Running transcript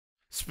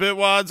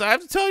Spitwads, I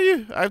have to tell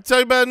you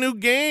about a new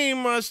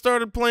game I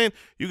started playing.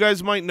 You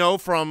guys might know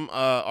from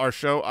our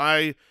show,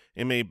 I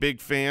am a big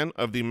fan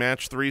of the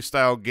Match 3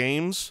 style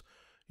games.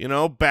 You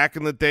know, back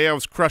in the day, I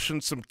was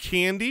crushing some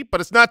candy, but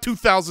it's not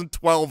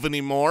 2012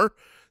 anymore.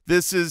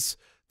 This is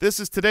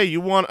today. You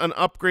want an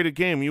upgraded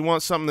game. You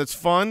want something that's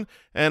fun,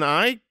 and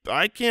I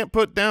can't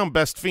put down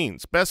Best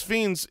Fiends. Best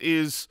Fiends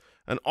is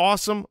an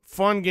awesome,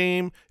 fun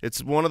game.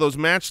 It's one of those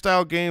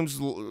match-style games,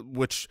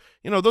 which,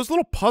 you know, those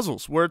little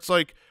puzzles where it's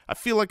like I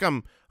feel like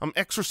I'm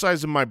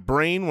exercising my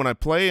brain when I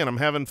play and I'm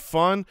having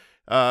fun.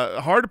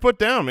 Hard to put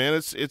down, man.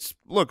 It's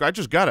look, I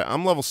just got it.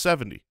 I'm level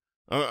 70.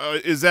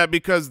 Is that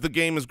because the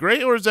game is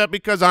great, or is that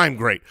because I'm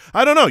great?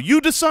 I don't know.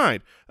 You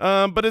decide.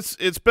 But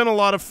it's been a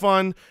lot of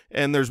fun,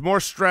 and there's more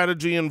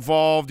strategy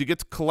involved. You get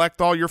to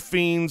collect all your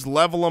fiends,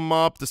 level them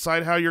up,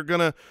 decide how you're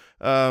gonna,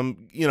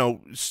 you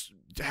know,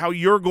 how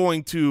you're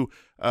going to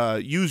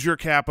use your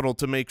capital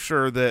to make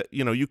sure that,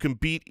 you know, you can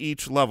beat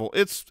each level.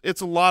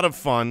 It's a lot of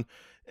fun,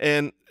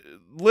 and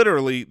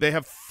literally they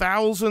have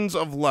thousands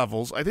of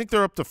levels. I think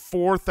they're up to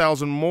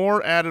 4,000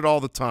 more added all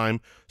the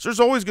time. So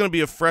there's always going to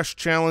be a fresh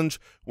challenge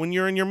when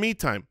you're in your me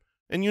time,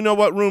 and you know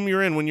what room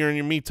you're in when you're in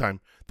your me time.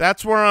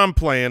 That's where I'm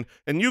playing,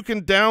 and you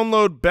can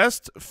download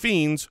Best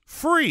Fiends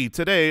free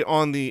today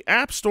on the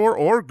App Store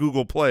or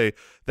Google Play.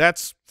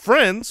 That's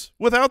friends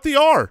without the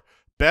R.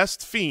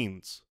 Best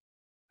Fiends.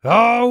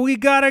 Oh, we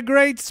got a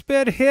great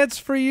Spit Hits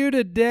for you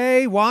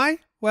today. Why?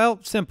 Well,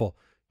 simple.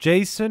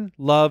 Jason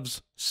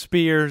loves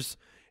spears,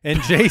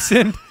 and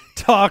Jason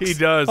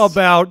talks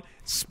about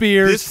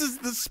spears. This is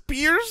the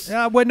spears?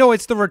 Well, no,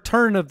 it's the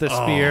return of the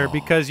spear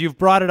because you've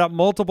brought it up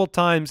multiple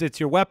times. It's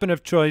your weapon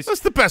of choice. That's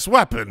the best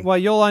weapon. Well,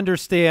 you'll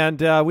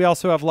understand. We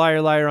also have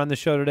Liar Liar on the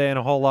show today and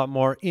a whole lot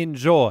more.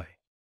 Enjoy.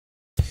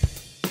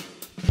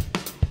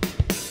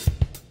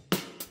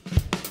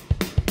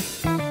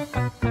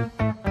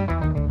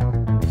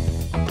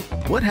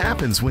 What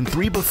happens when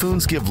three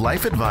buffoons give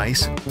life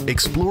advice,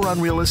 explore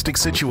unrealistic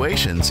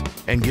situations,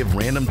 and give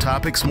random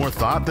topics more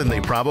thought than they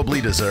probably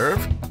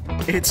deserve?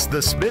 It's the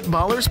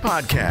Spitballers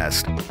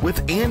Podcast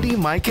with Andy,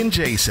 Mike, and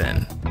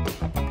Jason.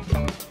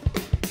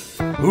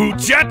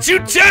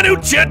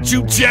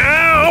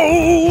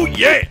 Ooh-cha-choo-cha-ooh-cha-choo-chow!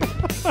 Yeah!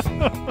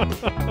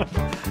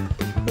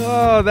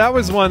 Oh, that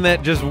was one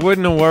that just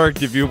wouldn't have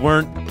worked if you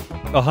weren't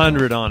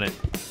 100 on it.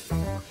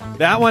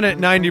 That one at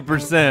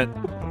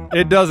 90%,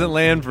 it doesn't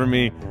land for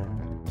me.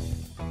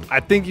 I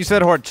think you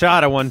said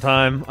horchata one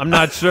time. I'm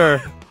not sure.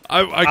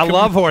 I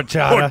love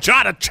horchata.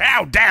 Horchata,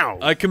 chow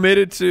down. I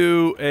committed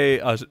to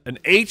an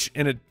H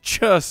and a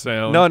ch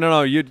sound.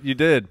 No, you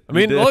did. I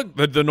mean, look,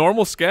 the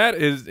normal scat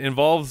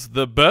involves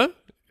the b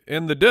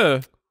and the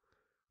duh.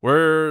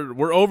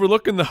 We're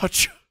overlooking the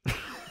ch.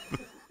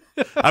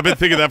 I've been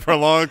thinking that for a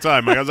long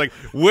time. I was like,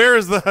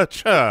 where's the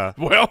ch?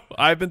 Well,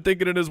 I've been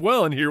thinking it as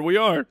well, and here we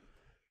are.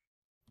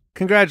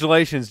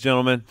 Congratulations,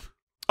 gentlemen.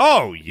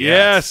 Oh,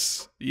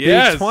 yes.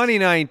 The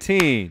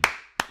 2019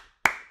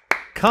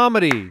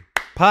 Comedy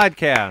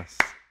Podcast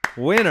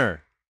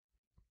winner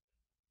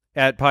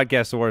at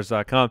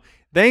podcastawards.com.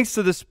 Thanks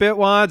to the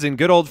Spitwads and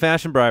good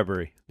old-fashioned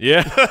bribery.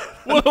 Yeah.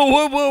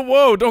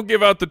 Whoa. Don't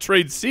give out the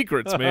trade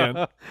secrets,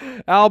 man.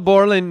 Al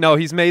Borland, no,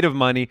 he's made of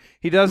money.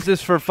 He does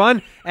this for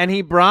fun, and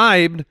he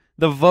bribed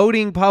the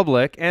voting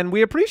public, and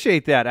we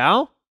appreciate that,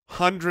 Al.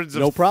 Hundreds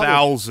of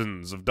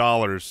thousands of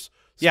dollars.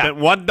 Spent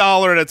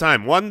 $1 at a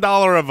time,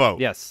 $1 a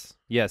vote. Yes,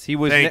 he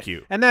was. Thank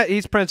you. And that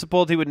he's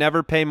principled. He would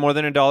never pay more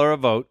than $1 a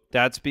vote.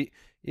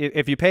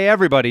 If you pay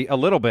everybody a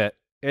little bit,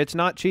 it's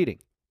not cheating.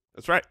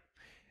 That's right.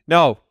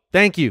 No,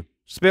 thank you,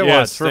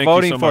 Spitwads, for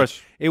voting for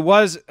us. It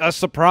was a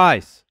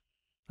surprise.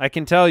 I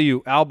can tell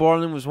you, Al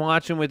Borland was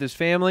watching with his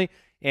family,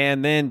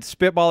 and then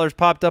Spitballers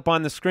popped up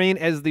on the screen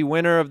as the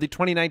winner of the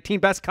 2019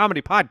 Best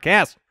Comedy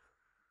Podcast,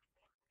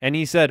 and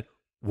he said,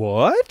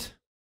 "What?"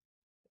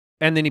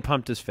 And then he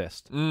pumped his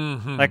fist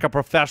like a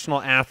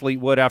professional athlete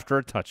would after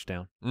a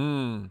touchdown.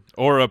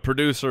 Or a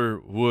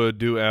producer would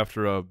do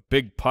after a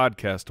big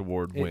podcast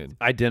award win.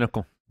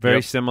 Identical.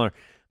 Very similar.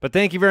 But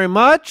thank you very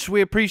much.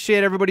 We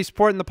appreciate everybody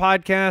supporting the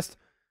podcast.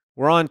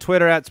 We're on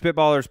Twitter at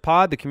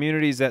SpitballersPod. The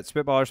community is at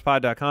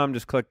SpitballersPod.com.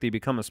 Just click the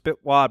Become a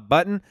Spitwad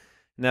button,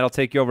 and that'll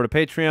take you over to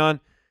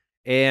Patreon.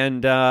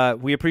 And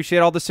we appreciate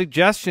all the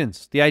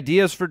suggestions, the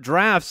ideas for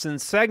drafts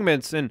and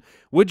segments and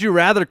would you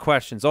rather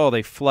questions. Oh,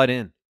 they flood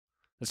in.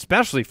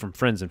 Especially from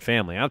friends and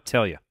family, I'll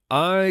tell you.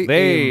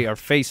 They are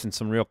facing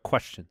some real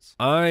questions.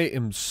 I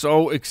am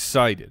so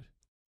excited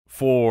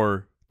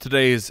for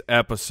today's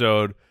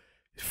episode.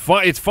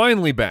 It's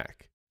finally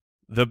back.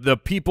 The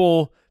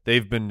people,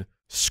 they've been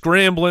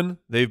scrambling,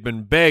 they've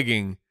been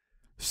begging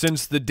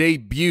since the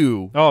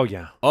debut. Oh,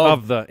 yeah,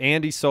 of the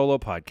Andy Solo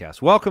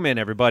podcast. Welcome in,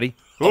 everybody.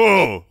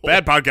 Oh,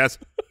 bad podcast.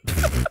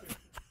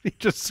 He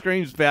just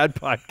screams bad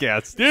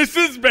podcast. This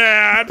is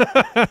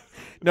bad.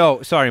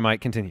 No, sorry,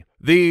 Mike, continue.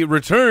 The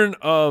return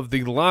of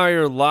the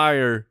Liar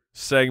Liar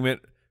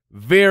segment,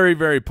 very,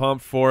 very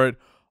pumped for it.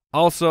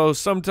 Also,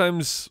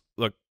 sometimes,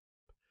 look,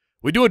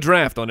 we do a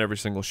draft on every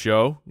single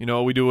show. You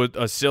know, we do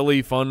a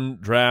silly, fun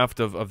draft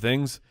of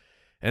things.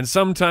 And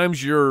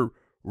sometimes you're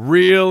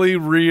really,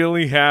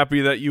 really happy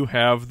that you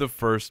have the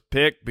first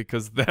pick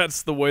because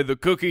that's the way the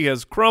cookie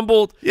has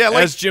crumbled,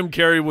 as Jim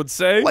Carrey would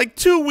say. Like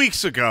 2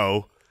 weeks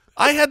ago,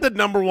 I had the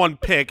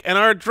 #1 pick, and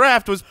our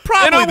draft was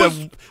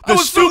probably the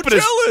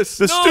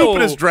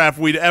stupidest draft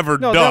we'd ever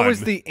done. No, that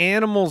was the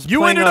Animals.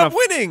 You ended up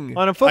winning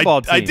on a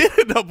football team. I did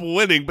end up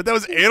winning, but that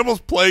was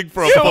Animals playing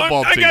for a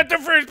football team. I got the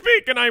first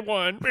pick, and I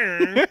won.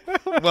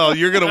 Well,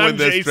 you're going to win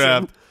this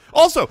draft.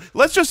 Also,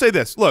 let's just say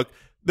this. Look,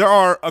 there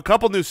are a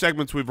couple new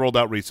segments we've rolled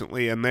out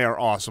recently, and they are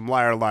awesome.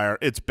 Liar, liar,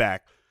 it's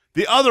back.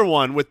 The other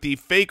one with the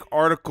fake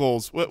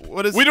articles.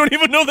 What is? We don't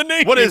even know the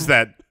name. What is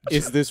that?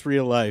 Is this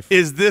real life?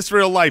 Is this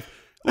real life?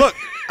 Look,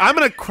 I'm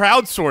going to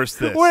crowdsource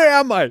this. Where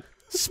am I?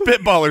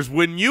 Spitballers,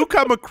 when you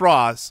come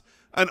across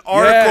an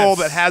article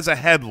that has a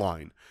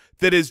headline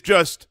that is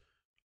just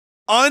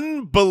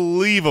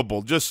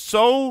unbelievable, just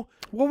so...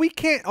 Well, we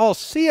can't all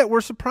see it. We're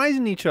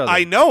surprising each other.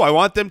 I know. I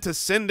want them to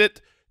send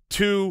it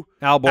to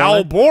Al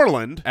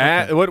Borland.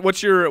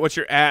 What's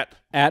your at?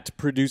 At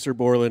Producer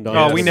Borland.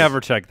 Oh, we never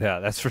check that.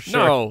 That's for sure.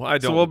 No, I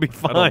don't. So we'll be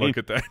fine. I don't look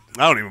at that.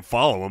 I don't even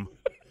follow him.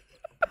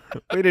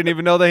 We didn't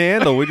even know the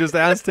handle. We just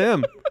asked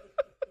him.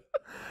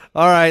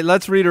 All right,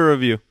 let's read a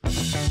review.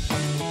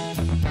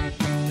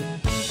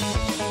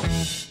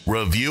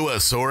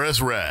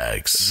 Reviewosaurus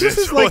Rex. This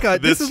is like a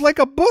book.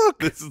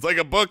 This is like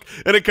a book,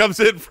 and it comes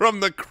in from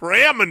the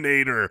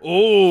Craminator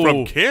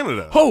from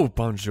Canada. Oh,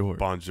 bonjour.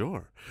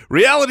 Bonjour.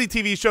 Reality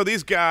TV show.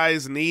 These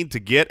guys need to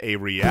get a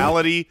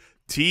reality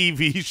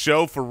TV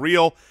show for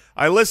real.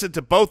 I listen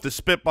to both the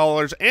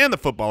Spitballers and the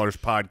Footballers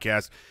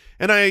podcast,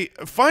 and I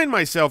find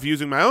myself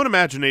using my own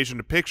imagination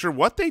to picture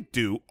what they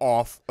do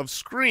off of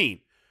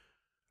screen.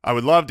 I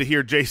would love to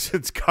hear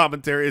Jason's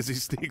commentary as he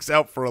sneaks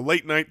out for a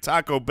late-night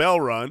Taco Bell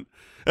run,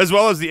 as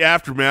well as the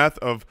aftermath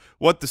of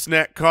what the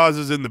snack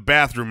causes in the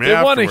bathroom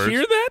afterwards. They want to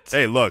hear that?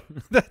 Hey, look,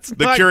 That's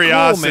the not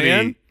curiosity cool,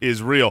 man.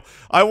 is real.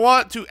 I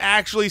want to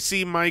actually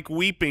see Mike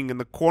weeping in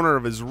the corner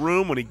of his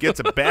room when he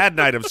gets a bad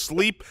night of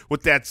sleep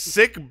with that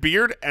sick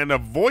beard and a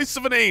voice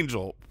of an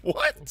angel.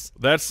 What?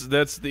 That's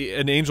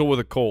an angel with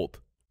a cold.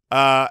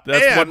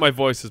 That's what my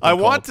voice is. I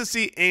want to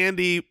see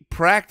Andy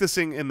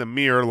practicing in the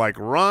mirror like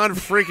Ron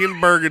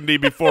freaking Burgundy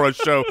before a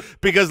show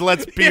because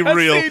let's be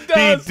real, he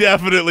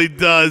definitely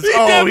does. He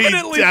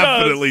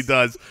definitely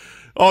does.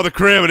 Oh, the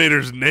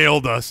Craminators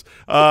nailed us.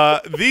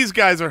 These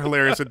guys are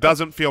hilarious. It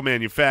doesn't feel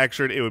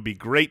manufactured. It would be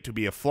great to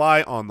be a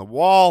fly on the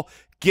wall.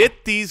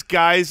 Get these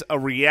guys a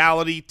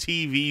reality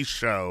TV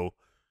show.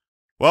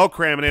 Well,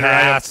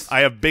 Craminator,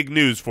 I have big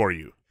news for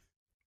you.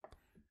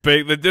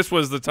 This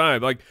was the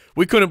time. Like,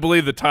 we couldn't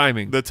believe the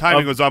timing. The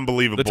timing was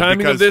unbelievable. The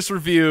timing of this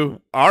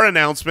review. Our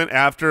announcement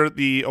after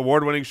the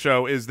award-winning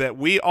show is that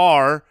we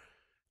are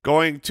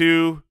going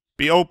to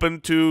be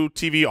open to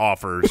TV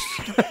offers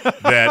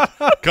that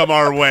come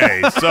our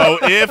way. So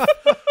if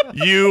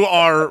you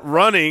are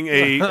running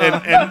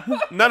and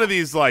none of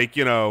these, like,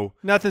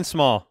 Nothing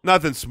small.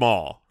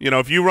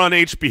 If you run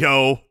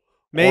HBO,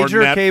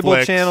 major or cable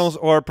Netflix, channels,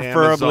 or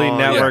preferably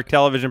Amazon, network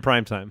television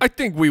primetime. I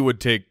think we would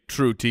take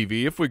True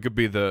TV if we could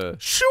be the.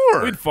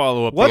 Sure. We'd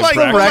follow up. What's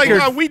the the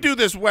record? We do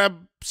this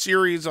web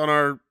series on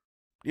our,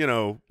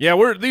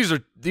 Yeah, these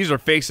are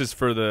faces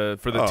for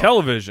the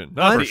television,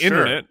 not the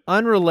internet.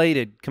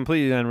 Unrelated,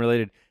 completely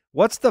unrelated.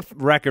 What's the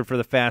record for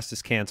the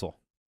fastest cancel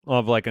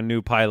of like a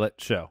new pilot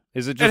show?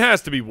 Is it just It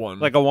has to be one.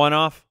 like a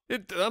one-off?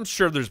 I'm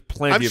sure there's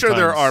plenty. I'm of sure times.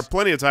 there are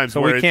plenty of times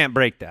So where we can't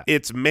break that.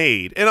 it's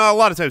made, and a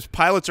lot of times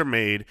pilots are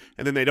made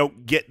and then they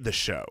don't get the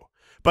show.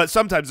 But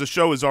sometimes the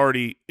show is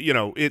already,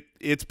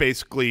 it's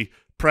basically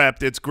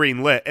prepped, it's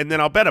green lit, and then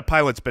I'll bet a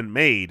pilot's been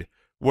made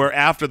where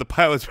after the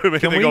pilot's been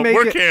made,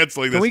 we're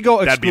canceling this. Can we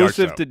go That'd be our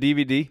exclusive show. to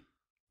DVD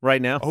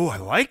right now? Oh, I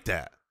like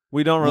that.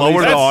 We don't release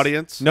Lower it. the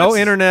audience. No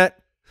internet.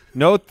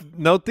 No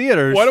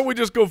theaters. Why don't we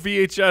just go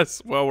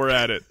VHS while we're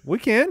at it? We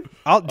can.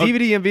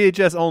 DVD and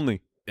VHS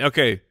only.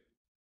 Okay.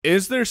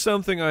 Is there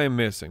something I am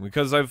missing?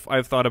 Because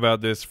I've thought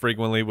about this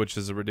frequently, which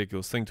is a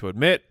ridiculous thing to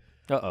admit.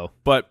 Uh-oh.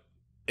 But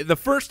the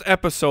first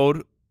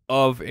episode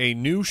of a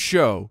new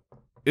show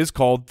is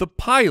called The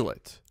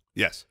Pilot.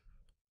 Yes.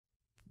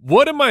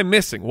 What am I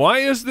missing? Why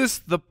is this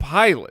the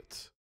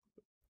pilot?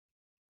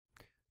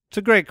 It's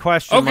a great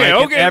question. Okay,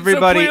 Mike, okay.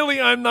 Everybody, so clearly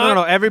I'm not.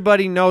 No,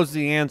 everybody knows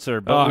the answer,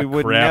 but we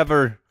would crap.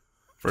 never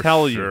For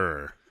tell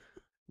sure. you.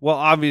 Well,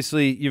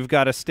 obviously, you've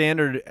got a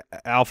standard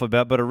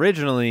alphabet, but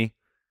originally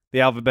the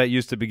alphabet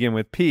used to begin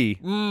with P.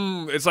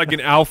 It's like an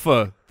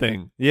alpha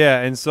thing. Yeah,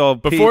 and so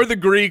Before the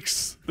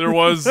Greeks, there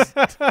was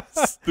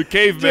the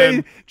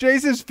cavemen.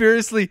 Jason's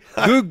furiously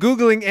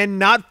Googling and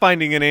not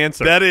finding an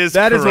answer. That is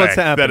what's correct.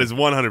 happening. That is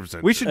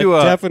 100%. We should do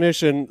a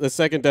definition. The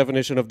second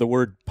definition of the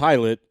word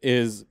pilot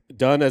is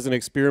done as an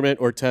experiment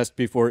or test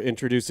before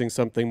introducing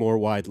something more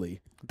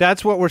widely.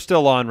 That's what we're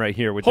still on right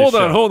here with Hold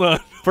this on, show. hold on.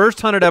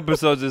 First 100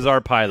 episodes is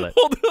our pilot.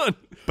 Hold on.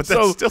 But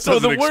that still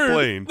doesn't the word,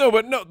 explain.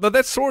 No,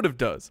 that sort of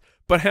does.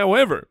 But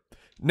however,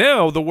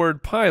 now the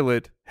word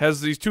pilot has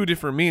these two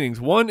different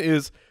meanings. One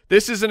is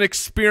This is an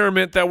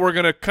experiment that we're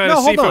going to kind of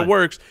see if it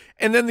works.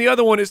 And then the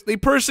other one is the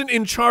person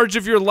in charge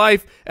of your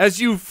life as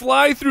you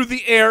fly through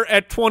the air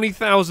at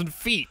 20,000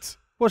 feet.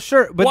 Well,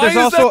 sure, but why there's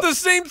is also that the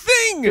same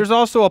thing? There's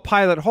also a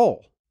pilot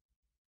hole,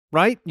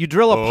 right? You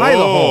drill a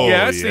pilot hole.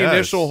 Yeah, it's the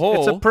initial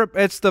hole.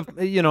 It's the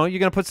you're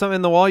gonna put something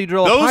in the wall. You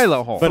drill a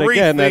pilot hole. But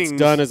again, that's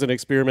done as an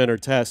experiment or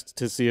test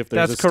to see if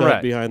there's a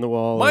stud behind the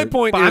wall. My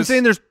point is, I'm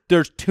saying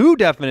there's two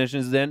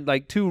definitions then,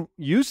 like two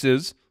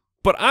uses.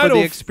 But for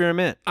the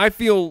experiment. I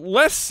feel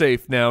less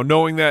safe now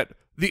knowing that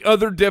the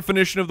other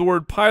definition of the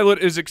word pilot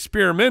is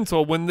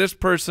experimental. When this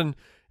person.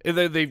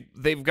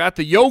 They've got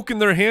the yoke in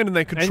their hand and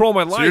they control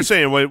my life. So you're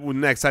saying when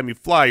next time you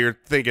fly, you're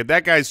thinking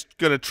that guy's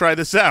gonna try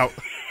this out.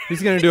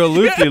 He's gonna do a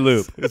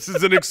loop-de-loop. This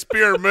is an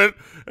experiment.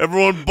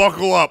 Everyone,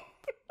 buckle up.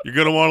 You're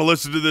gonna want to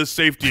listen to this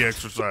safety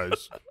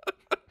exercise.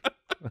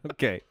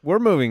 Okay, we're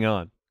moving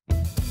on.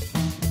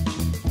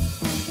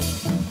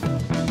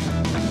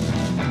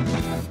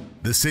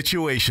 The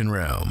Situation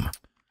Room.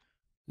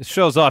 This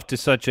show's off to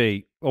such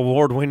a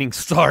award-winning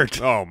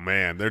start. Oh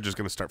man, they're just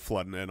gonna start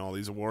flooding in all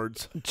these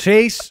awards.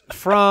 Chase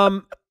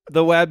from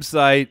the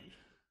website.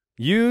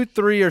 You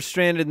three are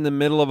stranded in the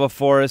middle of a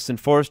forest and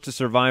forced to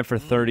survive for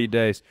 30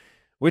 days.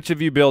 Which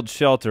of you builds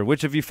shelter?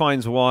 Which of you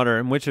finds water?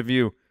 And which of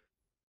you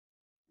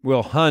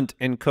will hunt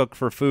and cook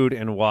for food,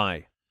 and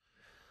why?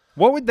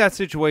 What would that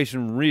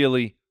situation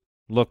really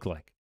look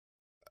like?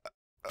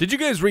 Did you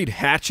guys read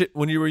Hatchet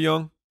when you were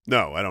young?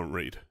 No, I don't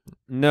read.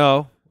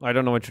 No, I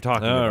don't know what you're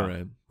talking about. All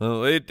right.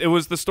 Well, it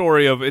was the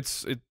story of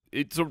it's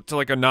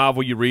like a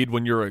novel you read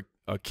when you're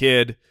a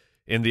kid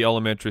in the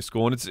elementary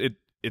school, and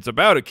it's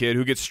about a kid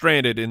who gets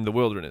stranded in the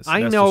wilderness.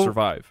 And has to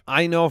survive.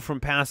 I know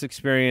from past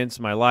experience,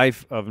 my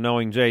life of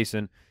knowing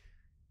Jason,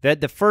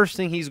 that the first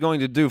thing he's going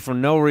to do for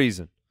no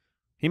reason,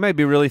 he might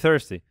be really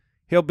thirsty.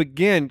 He'll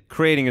begin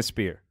creating a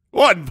spear.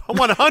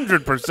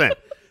 100%.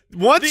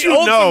 Once the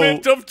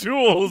ultimate of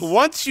tools.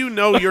 Once you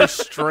know you're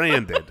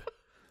stranded.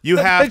 You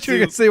have to.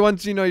 You're gonna say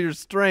once you know your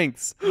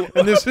strengths,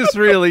 and this is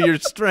really your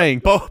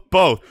strength. Both.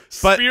 But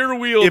spear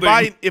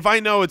wielding. If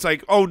I know it's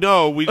like, oh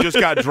no, we just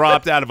got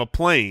dropped out of a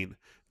plane,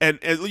 and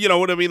you know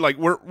what I mean. Like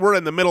we're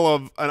in the middle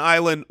of an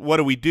island.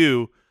 What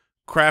do?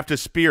 Craft a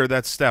spear.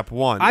 That's step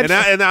one,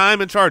 and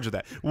I'm in charge of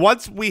that.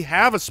 Once we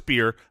have a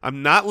spear,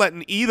 I'm not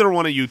letting either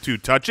one of you two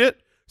touch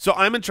it. So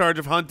I'm in charge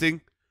of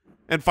hunting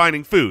and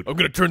finding food. I'm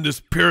going to turn this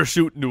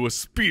parachute into a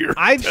spear.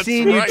 I've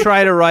seen you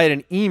try to write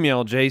an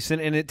email, Jason,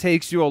 and it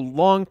takes you a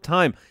long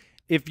time.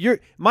 If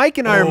Mike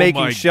and I are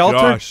making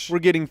shelter, we're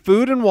getting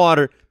food and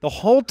water. The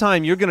whole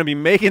time you're going to be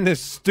making this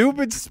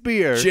stupid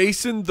spear.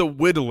 Jason the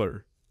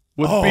Whittler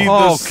would be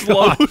the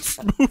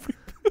slowest moving.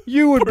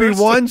 You would be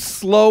one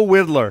slow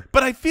whittler.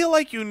 But I feel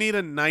like you need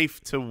a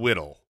knife to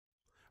whittle,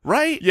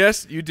 right?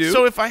 Yes, you do.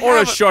 So if I or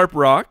have a sharp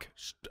rock.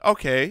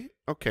 Okay.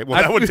 Well,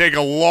 that would take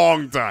a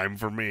long time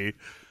for me.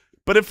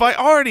 But if I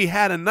already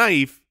had a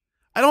knife,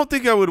 I don't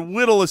think I would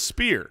whittle a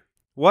spear.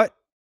 What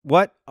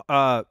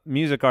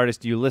music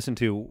artist do you listen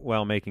to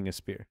while making a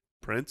spear?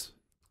 Prince?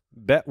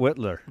 Bette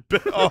Whitler.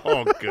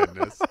 Oh,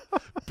 goodness.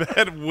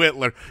 Bette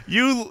Whitler.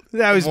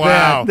 That was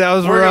bad. That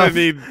was We're rough.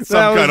 We're going to need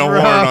some kind of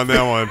horn on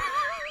that one.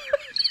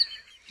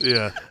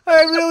 Yeah.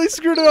 I really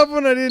screwed it up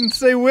when I didn't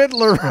say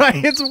Whitler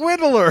right. It's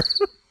Whittler.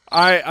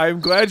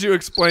 I'm glad you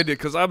explained it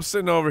because I'm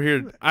sitting over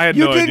here. I had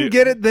no idea. You didn't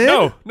get it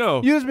then?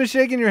 No. You just been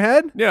shaking your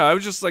head? Yeah, I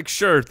was just like,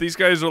 sure. These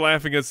guys are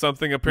laughing at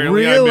something.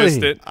 Apparently, I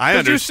missed it. I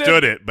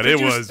understood it, but it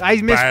was I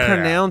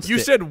mispronounced it. You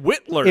said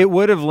Whittler. It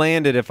would have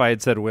landed if I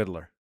had said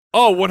Whittler.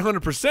 Oh,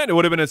 100%. It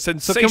would have been a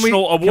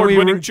sensational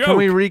award-winning joke. Can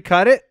we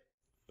recut it?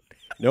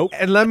 Nope.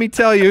 And let me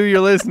tell you who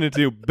you're listening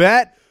to.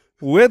 Bette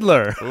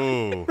Whitler.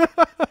 Ooh.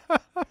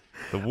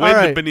 The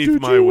wind beneath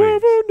my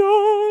wings. Ever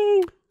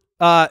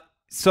know?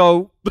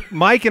 So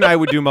Mike and I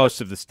would do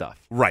most of the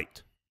stuff.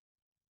 Right.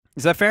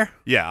 Is that fair?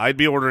 Yeah, I'd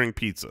be ordering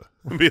pizza.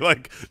 I'd be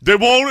like, they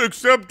won't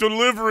accept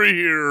delivery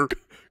here.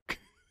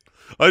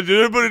 Did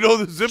anybody know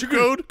the zip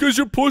code? Because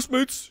your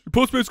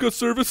Postmates got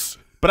service.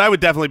 But I would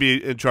definitely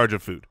be in charge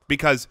of food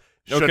because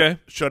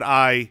should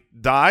I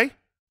die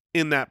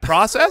in that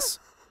process,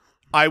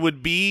 I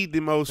would be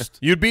the most.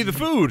 You'd be the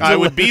food. I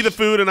would be the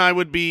food, and I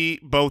would be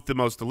both the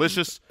most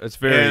delicious That's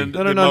very and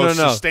the most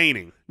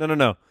sustaining.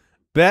 No.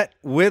 Bette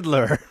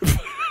Whitler.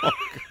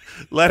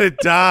 Let it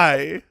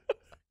die.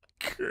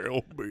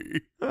 Kill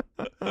me.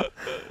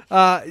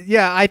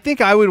 Yeah, I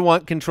think I would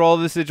want control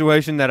of the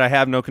situation that I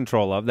have no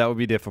control of. That would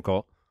be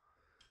difficult.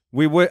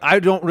 I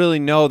don't really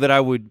know that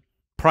I would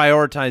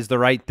prioritize the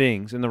right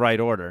things in the right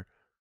order.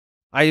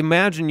 I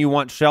imagine you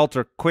want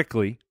shelter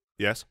quickly.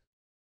 Yes.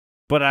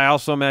 But I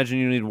also imagine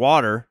you need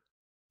water.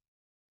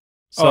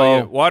 So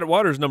yeah.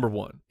 Water's number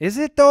one. Is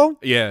it though?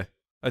 Yeah,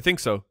 I think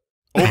so.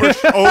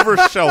 Over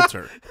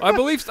shelter. I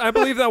believe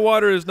that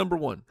water is number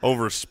one.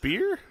 Over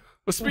spear?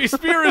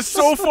 Spear is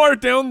so far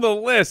down the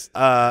list.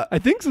 I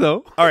think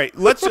so. All right,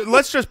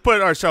 let's just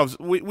put ourselves.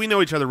 We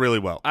know each other really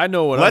well. I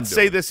know what. Let's I'm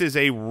say doing. this is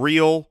a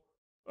real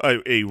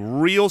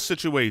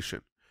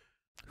situation.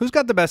 Who's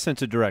got the best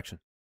sense of direction?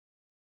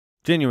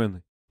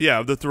 Genuinely.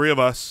 Yeah, the three of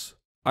us.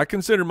 I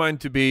consider mine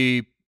to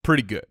be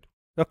pretty good.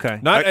 Okay.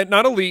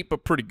 Not elite,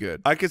 but pretty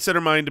good. I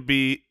consider mine to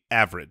be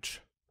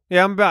average.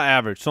 Yeah, I'm about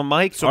average. So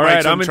Mike. So All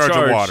Mike's right, I'm in charge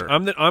charge. of water.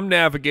 I'm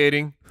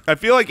navigating. I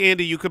feel like,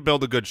 Andy, you could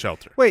build a good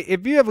shelter. Wait,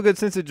 if you have a good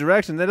sense of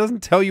direction, that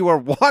doesn't tell you where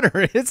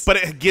water is. But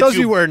it gets tells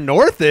you where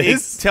north It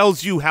is.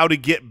 tells you how to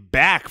get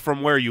back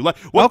from where you left.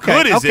 What Okay,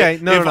 good is okay.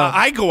 it No, if no.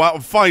 I go out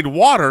and find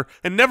water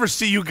and never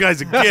see you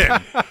guys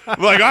again?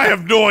 Like, I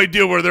have no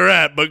idea where they're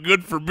at, but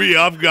good for me.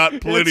 I've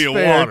got plenty That's of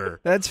fair. water.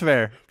 That's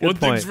fair. Good One point.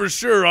 thing's for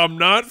sure, I'm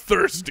not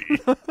thirsty.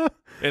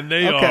 And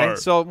they okay, are.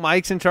 so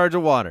Mike's in charge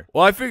of water.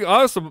 Well, I figure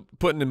I also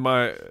putting in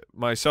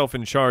myself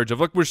in charge of,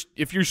 look,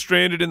 if you're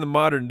stranded in the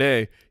modern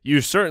day,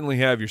 you certainly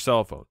have your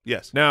cell phone.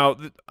 Yes. Now,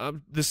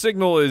 the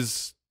signal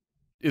is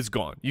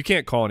gone. You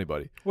can't call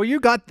anybody. Well,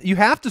 you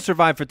have to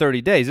survive for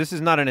 30 days. This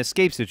is not an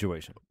escape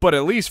situation. But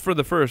at least for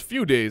the first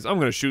few days, I'm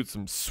going to shoot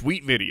some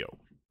sweet video.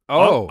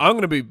 Oh. I'm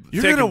going to be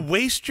You're taking, going to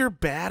waste your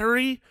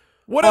battery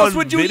What on else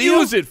would you video?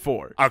 use it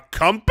for? A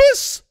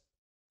compass?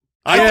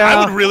 I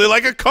Yeah. would really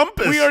like a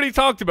compass. We already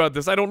talked about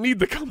this. I don't need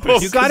the compass. Well,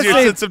 You 'cause gotta your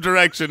save- sense of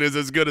direction is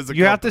as good as a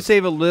You have to compass.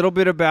 save a little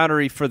bit of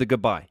battery for the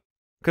goodbye.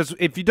 Because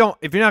if you're not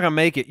going to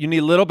make it, you need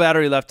a little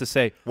battery left to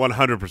say,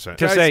 100%.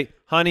 to Guys- say,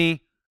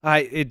 honey,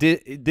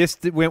 this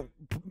went,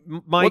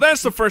 Mike, Well,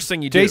 that's the first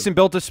thing you do. Jason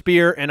built a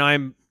spear and I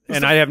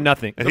have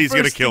nothing. And The he's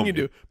going to first kill thing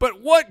me. you do.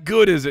 But what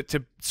good is it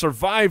to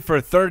survive for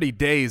 30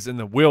 days in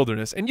the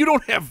wilderness and you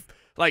don't have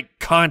like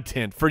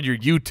content for your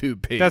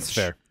YouTube page? That's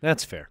fair.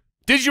 That's fair.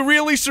 Did you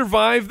really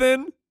survive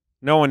then?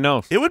 No one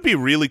knows. It would be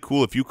really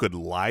cool if you could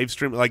live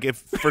stream. Like, if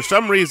for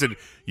some reason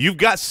you've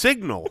got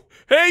signal,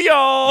 Hey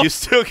y'all! you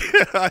still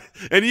get,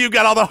 and you've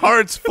got all the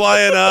hearts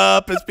flying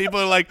up as people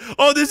are like,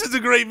 oh, this is a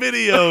great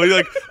video. You're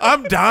like,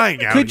 I'm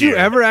dying out Could here. you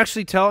ever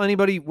actually tell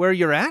anybody where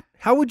you're at?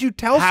 How would you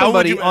tell How would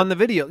somebody you- on the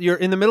video? You're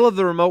in the middle of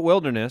the remote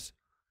wilderness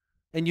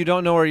and you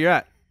don't know where you're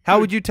at. How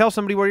would you tell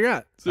somebody where you're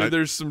at? So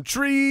there's some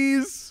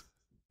trees.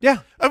 Yeah.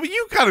 I mean,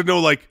 you kind of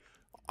know, like,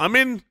 I'm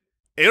in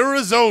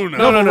Arizona.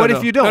 No, but what no.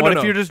 if you don't? No, What no,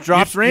 if no. you're just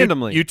dropped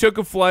randomly? You took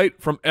a flight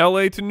from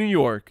L.A. to New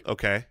York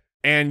Okay.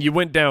 and you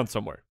went down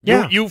somewhere.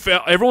 Yeah. You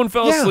fell. Everyone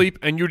fell Yeah. asleep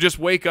and you just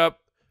wake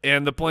up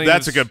and the plane.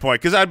 That's is- a good point.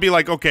 Because I'd be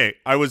like, okay,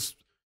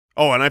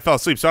 and I fell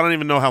asleep, so I don't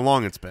even know how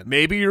long it's been.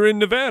 Maybe you're in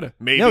Nevada.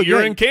 Maybe No, you're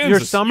yeah, in Kansas. You're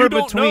somewhere You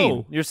don't between.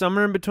 know. You're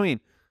somewhere in between.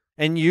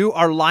 And you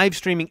are live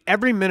streaming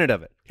every minute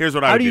of it. Here's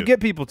what I How would do you do. get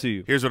people to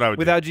you? Here's what I would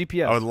without do.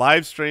 GPS. I would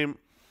live stream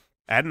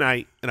at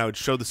night, and I would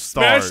show the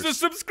Smash stars. the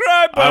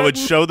subscribe button. I would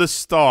show the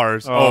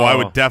stars. Oh. I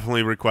would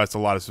definitely request a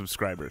lot of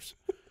subscribers.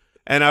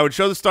 And I would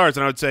show the stars,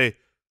 and I would say,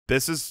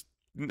 this is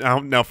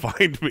now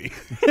find me.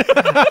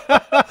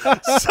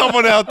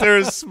 Someone out there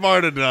is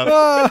smart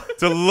enough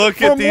to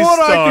look at these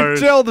stars.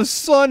 tell, the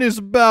sun is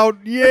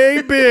about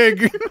yay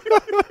big.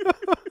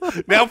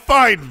 Now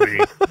find me.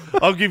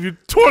 I'll give you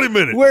 20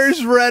 minutes.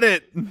 Where's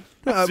Reddit?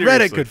 Reddit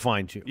Seriously. could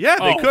find you. Yeah,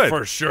 they Oh, could.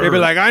 for sure. They'd be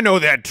like, I know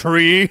that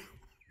tree.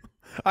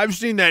 I've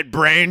seen that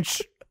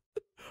branch.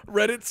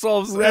 Reddit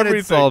solves Reddit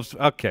everything. solves.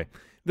 Okay.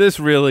 This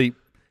really.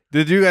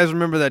 Did you guys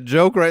remember that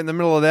joke right in the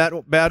middle of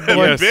that bad boy?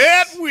 Yes.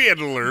 Bad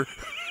Whittler.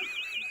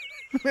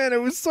 Man,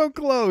 it was so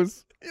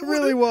close. It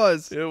really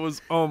was. It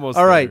was almost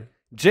All right. there.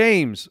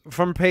 James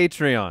from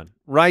Patreon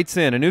writes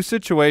in a new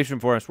situation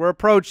for us. We're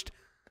approached,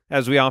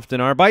 as we often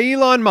are, by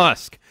Elon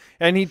Musk,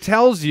 and he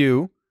tells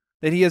you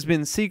that he has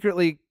been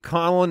secretly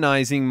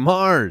colonizing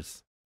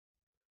Mars.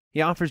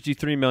 He offers you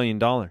 $3 million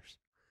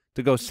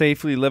to go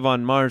safely live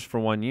on Mars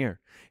for 1 year.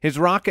 His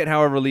rocket,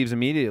 however, leaves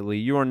immediately.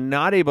 You are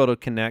not able to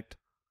connect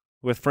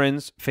with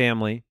friends,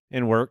 family,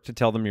 and work to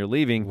tell them you're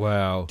leaving.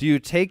 Wow. Do you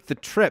take the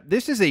trip?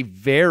 This is a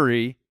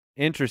very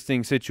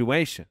interesting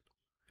situation.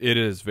 It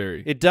is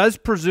very. It does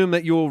presume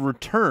that you will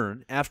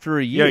return after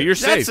a year. Yeah, you're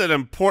That's safe. an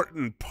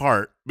important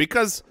part,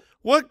 because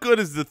what good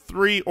is the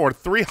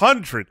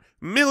 $300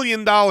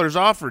 million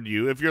offered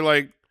you if you're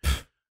like,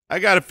 I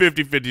got a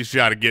 50-50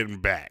 shot of getting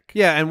back?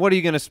 Yeah, and what are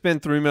you going to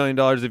spend $3 million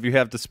if you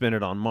have to spend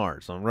it on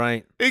Mars, all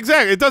right?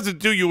 Exactly. It doesn't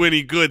do you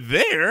any good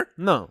there.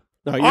 No.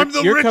 No, I'm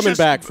the you're coming richest-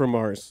 back from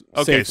Mars.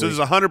 Okay, safely. so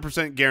there's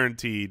 100%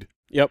 guaranteed.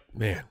 Yep.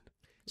 Man.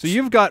 So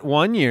you've got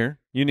 1 year.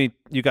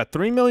 You got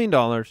 $3 million,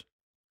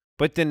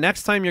 but the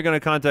next time you're going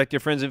to contact your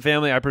friends and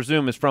family, I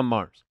presume, is from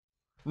Mars.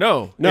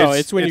 No. No,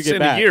 it's when you get in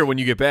back. a year when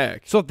you get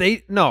back. So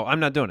no, I'm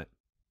not doing it.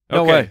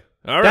 No Okay. way.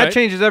 All right. That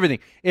changes everything.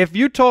 If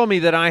you told me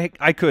that I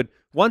could,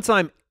 once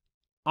I'm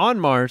on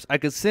Mars, I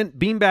could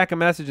beam back a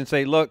message and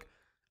say, look,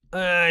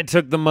 I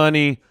took the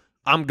money.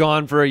 I'm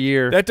gone for a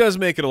year. That does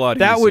make it a lot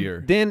That easier.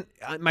 would then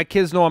my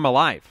kids know I'm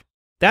alive.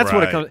 That's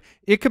what it Right. comes.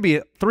 It could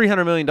be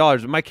 $300 million.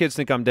 If my kids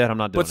think I'm dead, I'm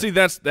not doing But see,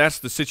 it. that's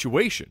the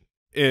situation.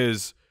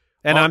 Is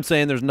And I'm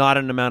saying there's not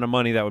an amount of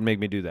money that would make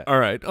me do that. all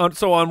right.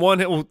 So on one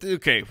hand, well,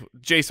 okay,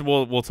 Jason,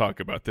 we'll talk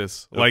about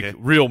this like Okay.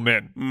 real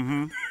men.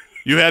 Mm-hmm.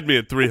 You had me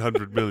at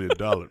 $300 million.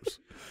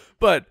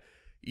 But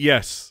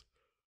yes,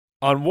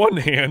 on one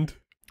hand,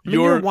 I mean,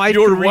 your wife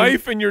your could ring-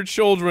 wife and your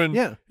children,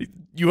 Yeah.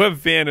 you have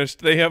vanished.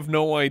 They have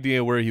no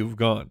idea where you've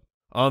gone.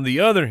 On the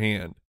other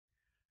hand,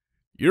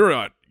 you're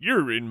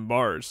in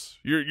Mars.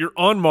 You're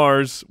on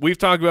Mars. We've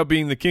talked about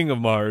being the king of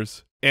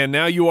Mars. and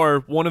now you are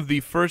one of the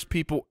first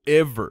people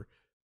ever.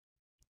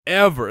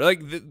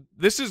 Like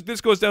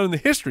this goes down in the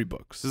history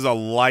books. This is a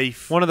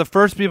life. One of the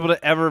first people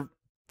to ever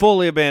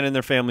fully abandon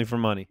their family for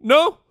money.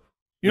 No.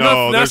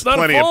 There's that's not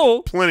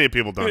plenty of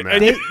people done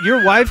that.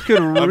 Your wife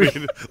could. I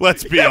mean,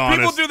 let's be honest.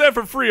 People do that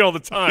for free all the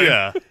time.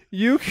 Yeah.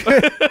 You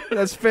could.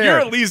 That's fair. You're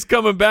at least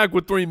coming back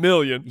with $3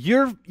 million.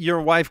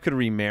 Your wife could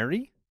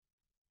remarry,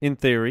 in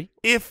theory.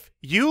 If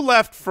you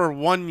left for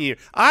 1 year,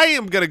 I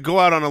am going to go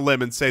out on a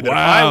limb and say that if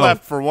Wow. I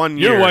left for 1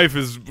 year, Your wife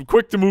is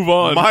quick to move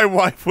on. my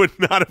wife would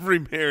not have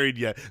remarried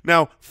yet.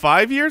 Now,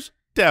 5 years,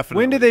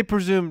 definitely. When do they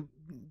presume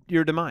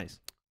your demise?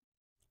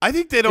 I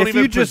think they don't if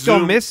even. you just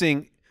presume, go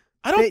missing,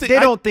 I don't think they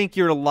don't think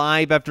you're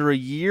alive after a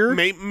year.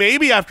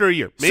 Maybe after a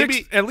year.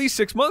 Maybe at least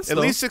 6 months. At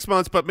least 6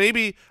 months, but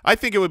maybe I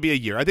think it would be a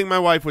year. I think my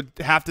wife would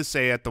have to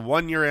say at the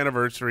 1 year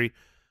anniversary,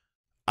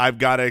 I've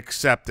got to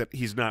accept that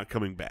he's not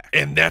coming back.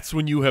 And that's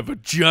when you have a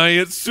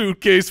giant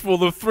suitcase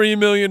full of $3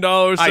 million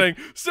saying,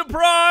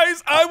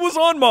 surprise, I was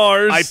on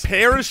Mars. I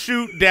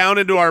parachute down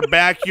into our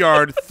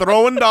backyard,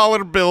 throwing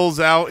dollar bills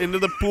out into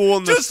the pool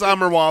in the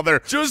summer while they're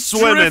just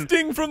swimming.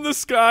 drifting from the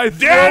sky.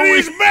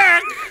 Daddy's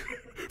back!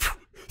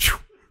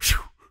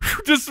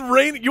 Just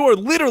rain. You are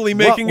literally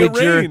making it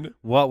rain.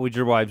 What would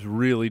your wives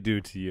really do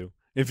to you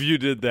if you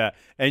did that?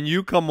 And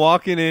you come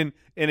walking in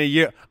a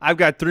year, I've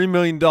got $3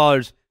 million.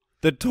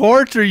 The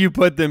torture you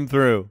put them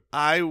through.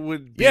 I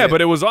would. Yeah,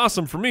 but it was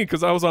awesome for me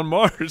because I was on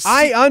Mars.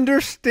 I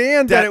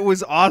understand that it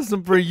was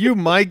awesome for you,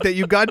 Mike, that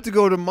you got to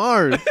go to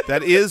Mars.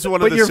 That is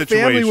one of but the your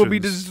situations family will be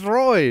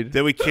destroyed.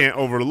 that we can't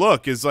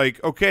overlook. Is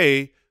like,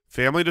 okay,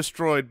 family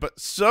destroyed, but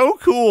so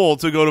cool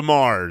to go to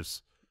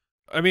Mars.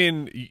 I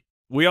mean,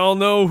 we all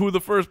know who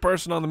the first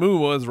person on the moon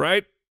was,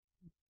 right?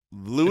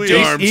 Louis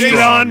Armstrong.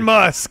 Elon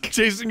Musk.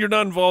 Jason, you're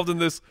not involved in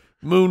this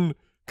moon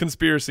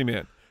conspiracy,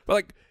 man. But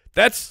like,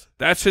 that's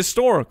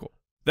historical.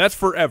 That's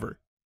forever.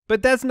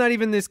 But that's not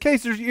even this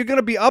case. You're going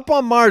to be up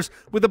on Mars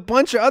with a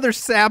bunch of other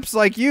saps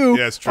like you,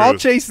 Yeah, it's true. all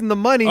chasing the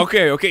money.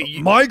 Okay.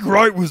 Mike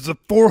Wright was the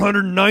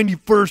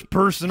 491st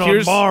person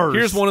on Mars.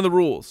 Here's one of the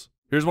rules.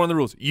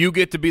 You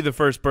get to be the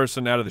first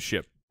person out of the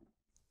ship.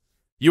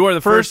 You are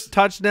the first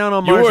touchdown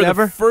on you Mars are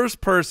ever? the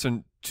first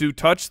person to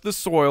touch the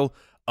soil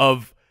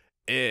of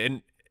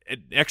an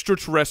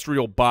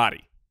extraterrestrial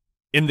body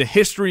in the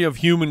history of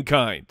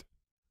humankind.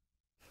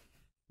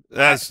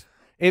 That's.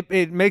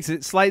 It makes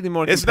it slightly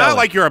more It's compelling. not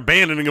like you're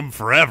abandoning them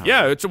forever.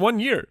 Yeah, it's 1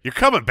 year. You're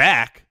coming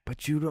back.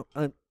 But you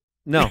don't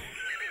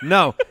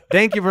no.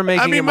 Thank you for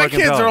making I it mean, more my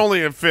kids compelling. are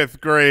only in 5th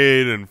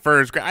grade and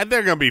 1st grade.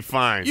 They're going to be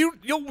fine. You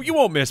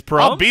won't miss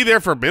prom. I'll be there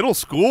for middle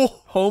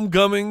school.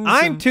 Homecomings.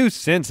 I'm too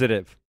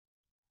sensitive.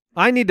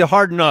 I need to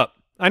harden up.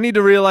 I need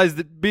to realize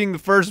that being the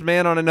first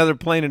man on another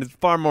planet is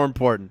far more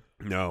important.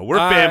 No, we're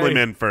family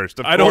men first.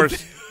 Of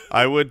course,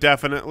 I would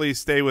definitely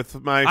stay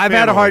with my I've family.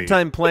 had a hard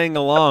time playing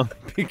along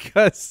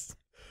because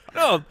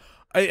No,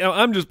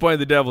 I'm just playing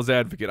the devil's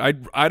advocate.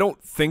 I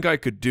don't think I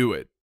could do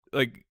it.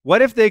 Like,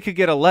 what if they could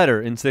get a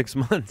letter in 6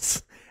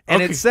 months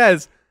and it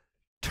says,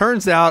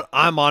 turns out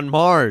I'm on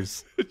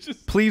Mars.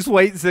 Please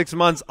wait 6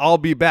 months. I'll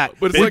be back.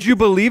 But it's Would like- you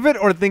believe it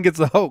or think it's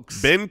a hoax?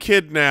 Been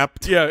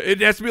kidnapped. yeah, it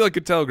has to be like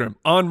a telegram.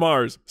 On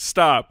Mars.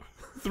 Stop.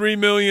 3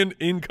 million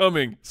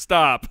incoming.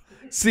 Stop.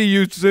 See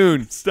you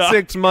soon. Stop.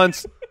 6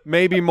 months,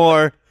 maybe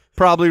more.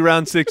 Probably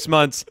around 6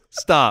 months.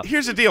 Stop.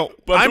 Here's the deal.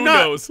 But I'm who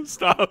not. knows?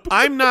 Stop.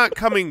 I'm not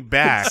coming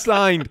back.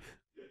 Signed,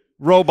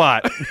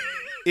 robot.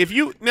 If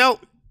you now,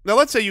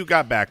 let's say you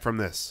got back from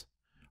this.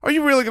 Are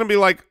you really going to be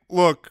like,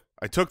 look,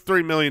 I took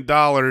 $3 million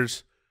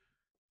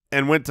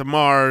and went to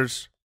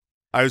Mars.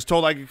 I was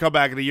told I could come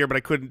back in a year, but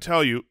I couldn't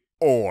tell you.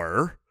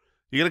 Or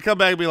you're going to come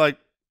back and be like,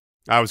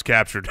 I was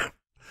captured,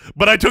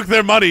 but I took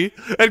their money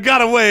and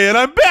got away, and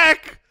I'm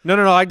back. No.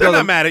 I'd They're go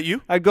not mad at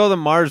you. I'd go the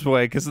Mars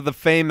way because of the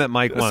fame that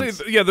Mike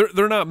wants. Yeah,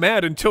 they're not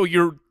mad until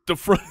you're the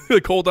front.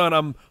 Like, hold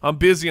on, I'm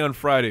busy on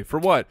Friday. For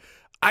what?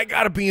 I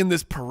got to be in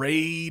this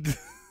parade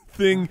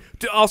thing.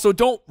 Also,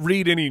 don't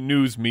read any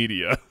news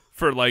media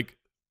for like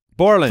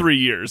Borland, 3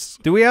 years.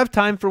 do we have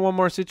time for one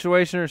more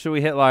situation or should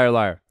we hit liar,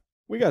 liar?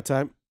 We got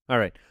time. All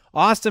right.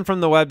 Austin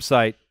from the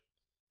website,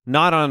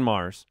 not on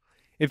Mars.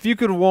 If you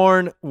could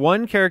warn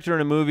one character in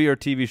a movie or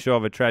TV show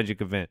of a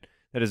tragic event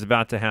that is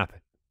about to happen,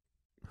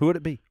 who would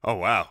it be? Oh,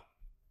 wow.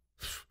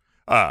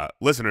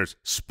 Listeners,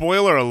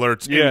 spoiler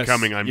alerts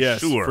incoming, I'm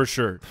sure. For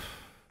sure.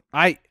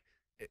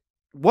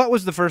 What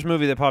was the first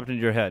movie that popped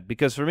into your head?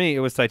 Because for me, it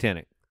was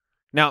Titanic.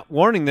 Now,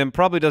 warning them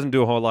probably doesn't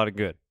do a whole lot of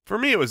good. For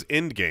me, it was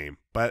Endgame,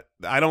 but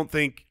I don't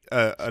think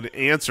an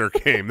answer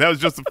came. That was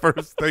just the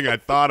first thing I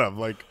thought of.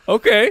 Like,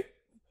 Okay.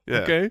 yeah.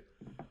 Okay.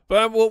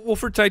 But well,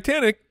 for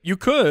Titanic, you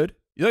could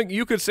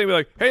say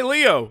like, "Hey,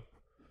 Leo,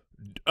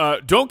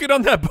 don't get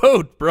on that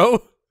boat,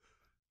 bro."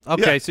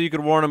 Okay, Yeah. so you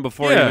could warn them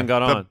before he Yeah, even got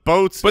The on.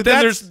 boats. But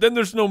that's- then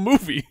there's no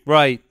movie.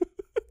 Right.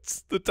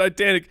 It's the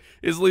Titanic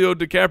is Leo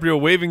DiCaprio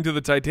waving to the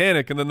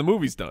Titanic, and then the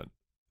movie's done.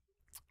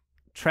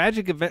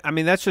 Tragic event. I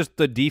mean, that's just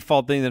the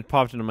default thing that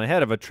popped into my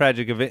head of a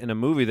tragic event in a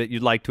movie that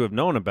you'd like to have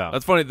known about.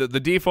 That's funny. The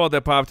default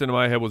that popped into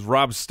my head was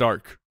Rob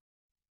Stark.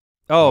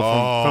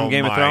 Oh, from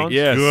Game of my Thrones?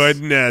 Yes.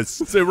 Goodness.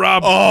 Say,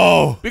 Rob.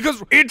 Oh.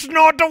 Because it's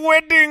not a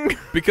wedding.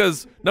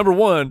 Because, number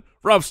one,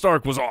 Rob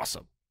Stark was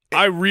awesome.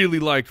 I really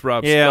liked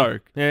Rob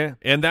Stark. Yeah.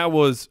 And that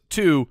was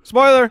 2.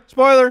 Spoiler.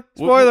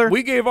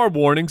 We gave our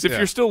warnings. If Yeah.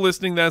 you're still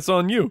listening, that's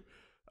on you.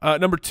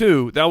 Number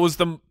 2, that was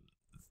the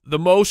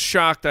most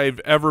shocked I've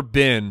ever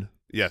been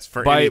Yes,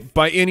 for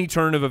by any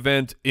turn of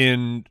event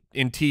in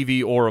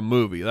TV or a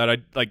movie that I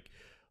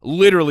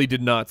literally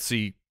did not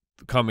see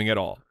coming at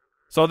all.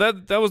 So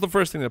that was the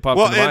first thing that popped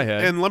into my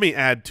head. And let me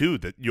add to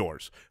that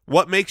yours.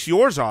 What makes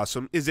yours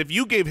awesome is if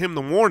you gave him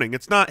the warning,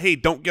 it's not, hey,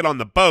 don't get on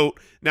the boat.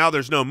 Now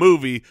there's no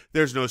movie,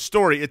 there's no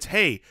story. It's,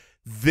 hey,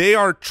 they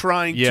are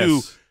trying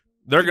to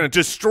they're going to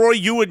destroy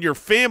you and your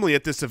family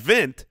at this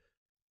event.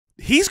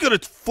 He's going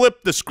to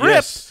flip the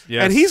script,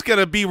 Yes. and he's going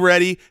to be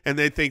ready, and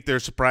they think they're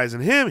surprising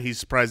him. He's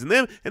surprising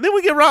them, and then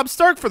we get Rob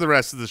Stark for the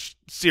rest of the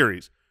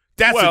series.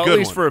 That's a good at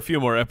least one. for a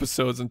few more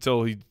episodes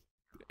until he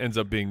ends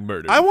up being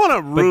murdered. I want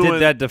to But ruin.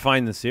 did that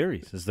define the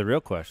series is the real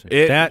question.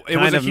 It kind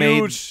was a of made-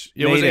 huge.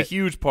 It made was a it.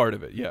 huge part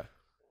of it. Yeah.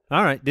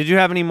 All right. Did you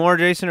have any more,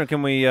 Jason, or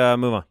can we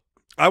move on?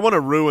 I want to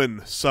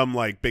ruin some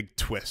like big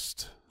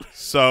twist.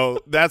 So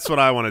that's what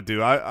I want to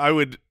do. I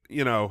would,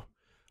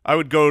 I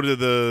would go to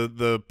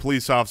the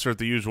police officer at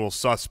the usual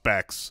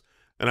suspects,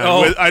 and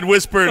I'd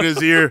whisper in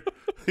his ear,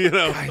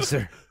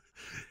 Kaiser.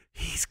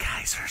 these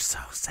guys are so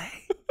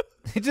safe.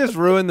 He just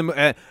ruined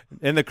the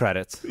in the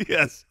credits.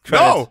 Yes.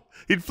 Credits. No,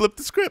 he'd flip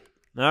the script.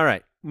 All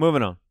right.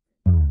 Moving on.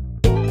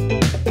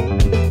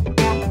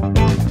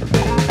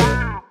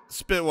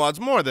 Spitwads,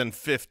 more than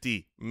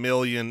 50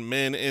 million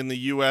men in the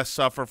U.S.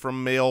 suffer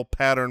from male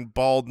pattern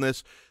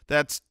baldness.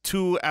 That's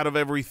 2 out of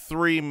every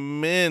 3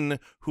 men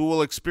who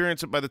will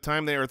experience it by the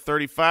time they are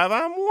 35.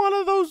 I'm one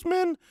of those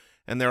men.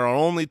 And there are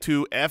only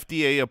 2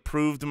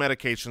 FDA-approved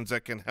medications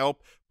that can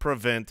help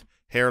prevent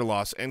hair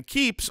loss. And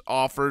Keeps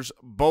offers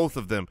both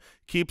of them.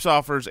 Keeps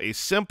offers a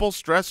simple,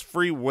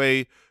 stress-free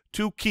way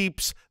to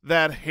keeps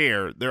that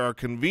hair. There are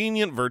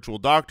convenient virtual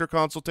doctor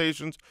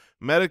consultations,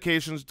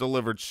 medications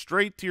delivered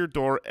straight to your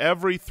door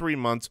every 3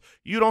 months.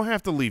 You don't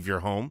have to leave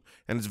your home,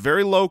 and it's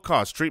very low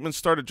cost. Treatments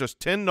start at just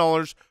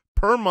 $10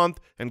 per month,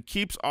 and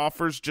Keeps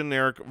offers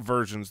generic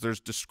versions. There's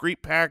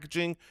discreet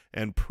packaging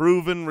and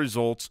proven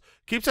results.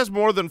 Keeps has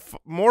more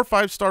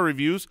 5-star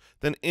reviews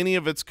than any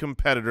of its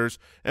competitors,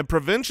 and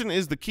prevention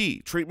is the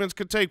key. Treatments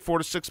could take 4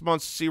 to 6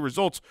 months to see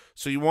results,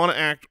 so you want to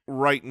act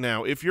right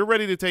now. If you're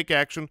ready to take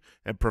action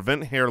and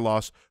prevent hair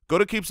loss, go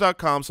to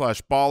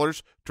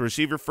keeps.com/ballers to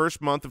receive your first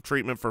month of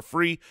treatment for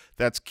free.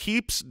 That's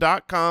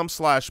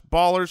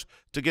keeps.com/ballers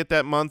to get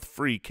that month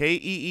free.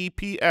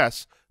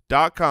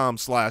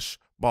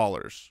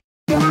 KEEPS.com/ballers.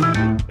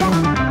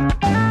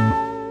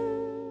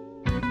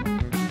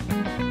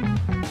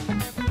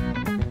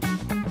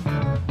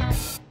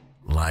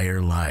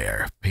 Liar,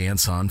 liar,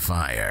 pants on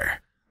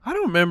fire. I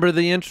don't remember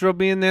the intro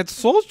being that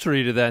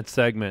sultry to that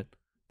segment.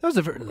 That was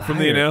a very From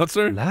the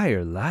announcer?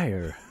 Liar,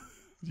 liar.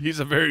 He's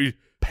a very,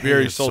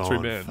 very Pants sultry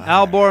on man. fire.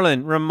 Al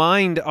Borland,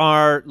 remind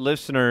our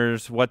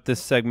listeners what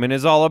this segment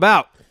is all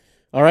about.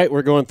 All right,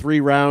 we're going 3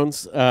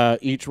 rounds.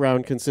 Each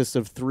round consists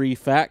of 3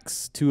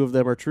 facts. 2 of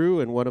them are true,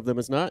 and 1 of them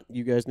is not.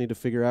 You guys need to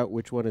figure out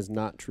which one is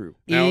not true.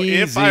 Now,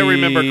 if I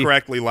remember Easy.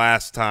 correctly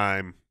last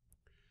time,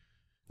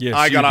 Yes,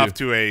 I got you off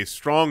do. to a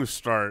strong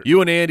start,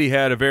 You and Andy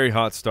had a very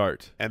hot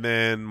start. and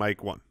then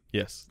Mike won.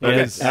 Yes.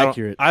 Yes,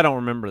 accurate. I don't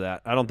remember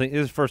that. I don't think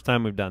this is the first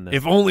time we've done this.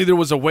 If only there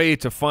was a way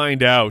to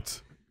find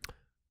out.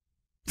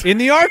 In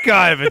the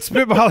archive at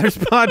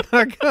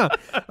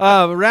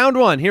spitballerspod.com. Round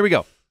 1. Here we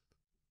go.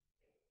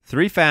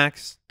 3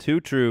 facts,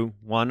 2 true,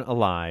 1 a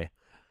lie.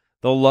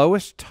 The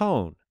lowest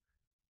tone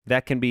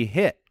that can be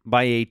hit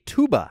by a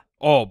tuba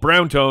Oh,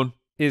 brown tone.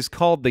 is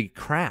called the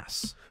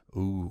crass.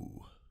 Ooh.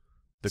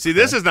 See,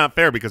 this is not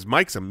fair because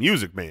Mike's a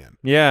music man.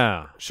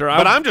 Yeah. Sure.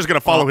 But I'm just going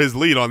to follow his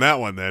lead on that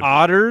one then.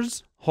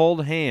 Otters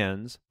hold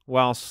hands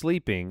while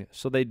sleeping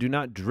so they do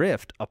not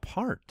drift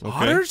apart.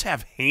 Otters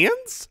have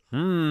hands?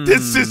 Hmm.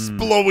 This is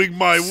blowing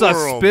my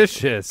world.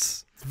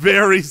 Suspicious.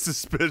 Very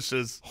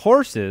suspicious.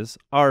 Horses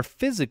are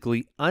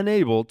physically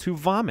unable to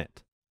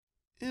vomit.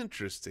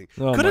 Interesting.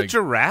 Oh Could my- a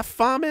giraffe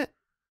vomit?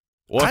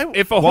 Well,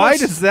 if a Why horse,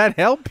 does that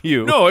help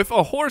you? No, if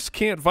a horse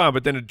can't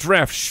vomit, then a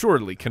giraffe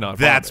surely cannot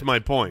That's vomit. my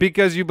point.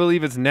 Because you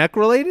believe it's neck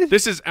related?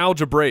 This is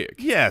algebraic.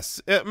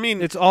 Yes. I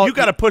mean, It's all- you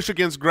got to push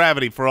against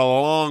gravity for a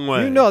long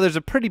way. You know there's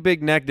a pretty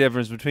big neck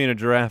difference between a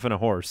giraffe and a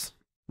horse,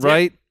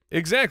 right?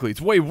 Exactly.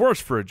 It's way worse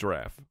for a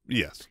giraffe.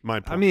 Yes, my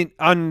point. I mean,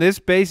 on this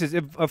basis,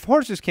 if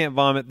horses can't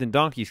vomit, then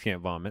donkeys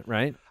can't vomit,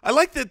 right? I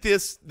like that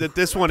this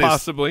one is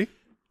Possibly.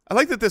 I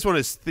like that this one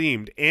is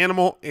themed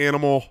animal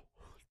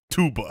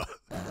tuba.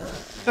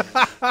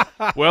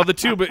 Well, the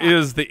tuba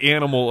is the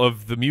animal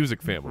of the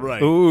music family.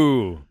 Right.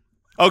 Ooh.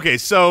 Okay,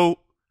 so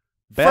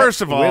Bette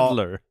first of all,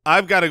 Midler.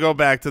 I've got to go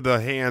back to the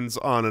hands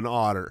on an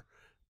otter.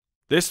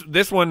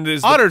 This one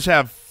is Otters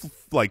have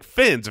like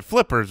fins or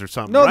flippers or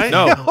something, No, right? they-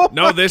 no. Oh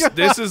No, my this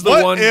God. is the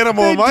What one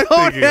animal They am I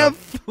don't thinking have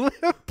of?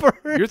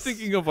 flippers. you're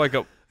thinking of, like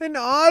a An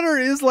otter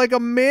is like a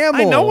mammal.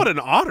 I know what an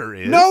otter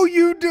is. No,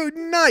 you do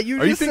not. You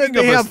Are you just said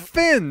thinking they of a have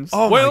fins.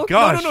 Oh, well, my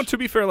gosh. no. To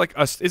be fair, like,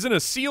 isn't a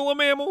seal a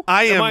mammal?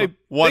 I am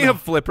They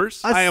have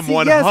flippers. I am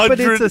Yes, but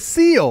it's a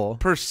seal.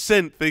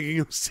 percent thinking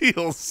of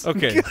seals.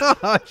 Okay.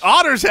 Gosh.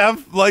 Otters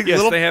have like Yes,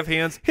 little. they have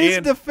hands. His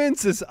and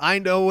defense is, I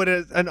know what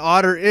an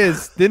otter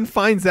is, then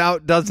finds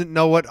out doesn't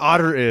know what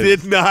otter is.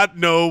 Did not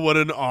know what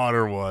an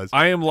otter was.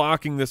 I am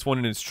locking this one,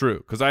 and it's true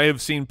because I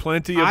have seen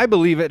plenty of. I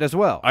believe it as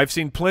well. I've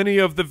seen plenty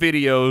of the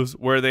videos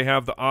where they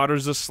have the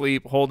otters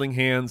asleep holding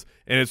hands,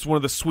 and it's one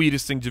of the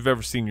sweetest things you've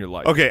ever seen in your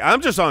life. Okay,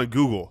 I'm just on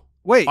Google.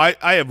 Wait, I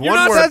have You're one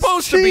not word.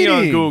 supposed to be on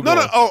cheating. Google.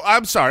 No. Oh,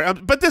 I'm sorry.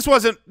 But this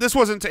wasn't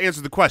to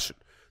answer the question.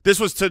 This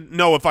was to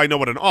know if I know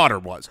what an otter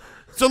was.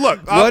 So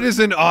look, what is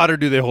an otter?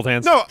 Do they hold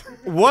hands? no,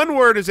 one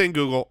word is in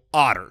Google,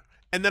 otter,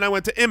 and then I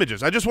went to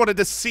images. I just wanted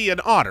to see an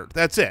otter.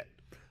 That's it.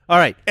 All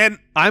right, And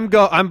I'm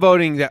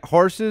voting that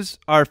horses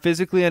are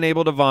physically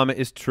unable to vomit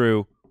is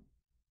true.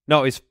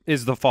 No, is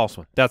the false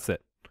one. That's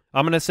it.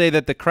 I'm going to say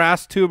that the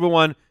crass tuba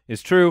one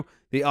is true.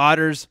 The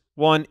otters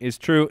one is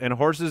true, and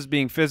horses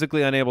being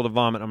physically unable to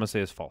vomit, I'm going to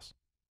say is false.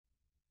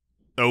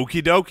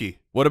 okie dokie.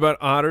 What about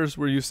otters?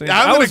 Were you saying?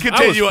 I'm going to I was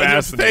continue.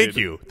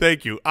 fascinated.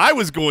 Thank you. I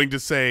was going to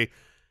say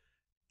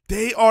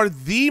they are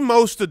the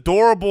most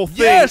adorable thing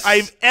Yes.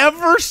 I've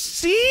ever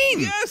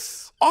seen.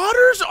 Yes.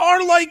 Otters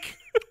are like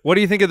What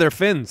do you think of their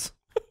fins?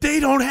 they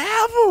don't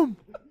have them.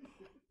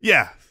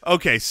 Yeah.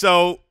 Okay.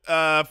 So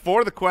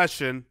for the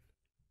question,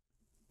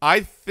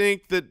 I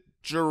think that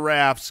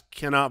giraffes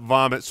cannot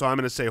vomit, so I'm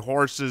going to say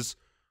horses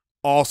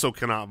also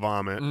cannot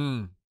vomit.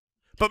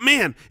 But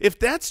man, if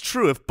that's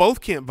true, if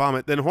both can't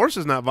vomit, then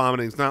horses not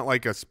vomiting is not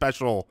like a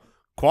special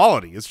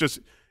quality. It's just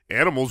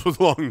animals with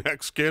long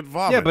necks can't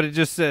vomit. Yeah, but it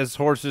just says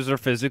horses are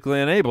physically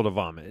unable to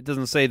vomit. It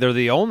doesn't say they're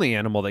the only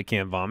animal that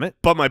can't vomit.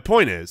 But my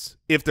point is,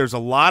 if there's a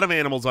lot of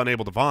animals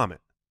unable to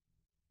vomit,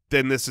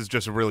 then this is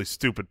just a really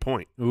stupid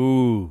point.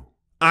 Ooh.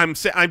 I'm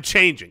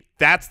changing.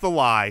 That's the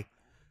lie.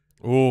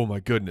 Oh my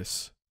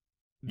goodness.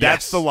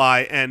 That's Yes. the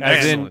lie. And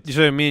As Excellent. in,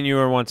 so me and you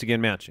are once again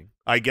matching.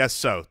 I guess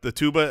so. The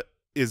tuba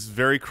is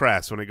very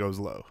crass when it goes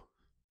low.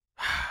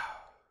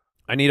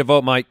 I need a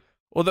vote, Mike.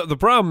 Well, the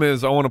problem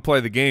is I want to play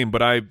the game,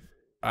 but I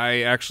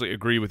actually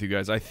agree with you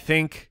guys. I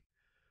think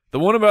the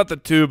one about the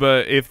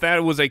tuba, if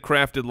that was a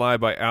crafted lie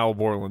by Al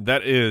Borland,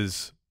 that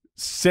is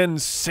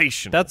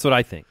sensational. That's what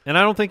I think. And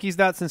I don't think he's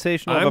that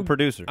sensational of a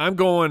producer. I'm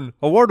going,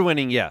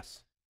 Award-winning,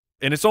 yes.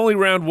 and it's only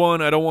round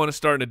one. I don't want to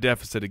start in a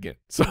deficit again.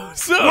 So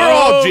We're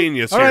all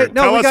genius All here. right,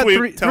 no, tell we us got we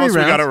three tell us we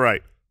got rounds. it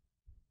right.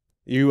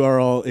 You are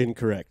all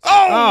incorrect.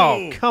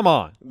 Oh, come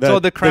on. So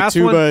the crass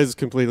tuba one? is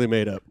completely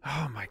made up.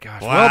 Oh, my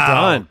gosh. Wow, Well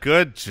done.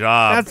 Good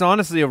job. That's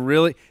honestly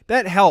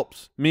that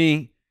helps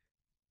me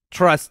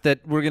trust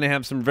that we're going to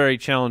have some very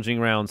challenging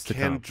rounds to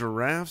Can come.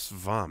 giraffes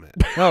vomit?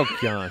 Oh,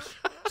 gosh.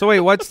 So wait,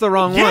 what's the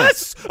wrong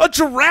Yes, a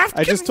giraffe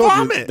I can just told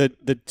vomit. you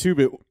that the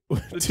tuba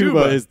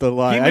tuba. is the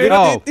lie. He I made didn't-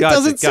 it- it gotcha,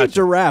 doesn't say gotcha.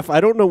 giraffe.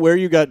 I don't know where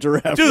you got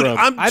giraffe Dude, from.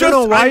 I'm one? I don't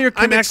know why you're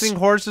I'm connecting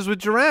horses with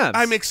giraffes.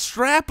 I'm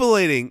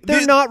extrapolating.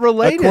 They're The- not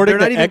related. According They're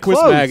not to even Equus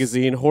close.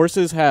 magazine,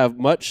 horses have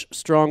much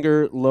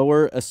stronger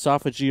lower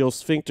esophageal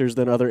sphincters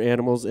than other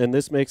animals, and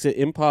this makes it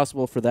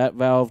impossible for that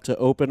valve to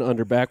open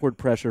under backward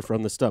pressure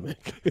from the stomach.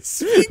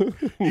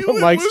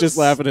 Mike's just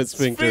laughing at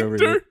sphincter over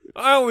here.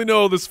 I only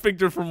know the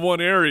sphincter from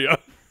one area.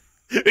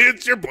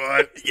 It's your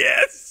butt.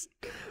 Yes.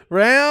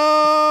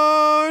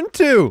 Round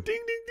two. Ding,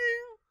 ding,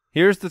 ding.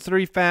 Here's the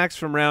three facts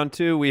from round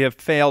two. We have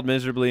failed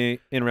miserably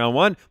in round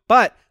one,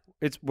 but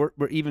we're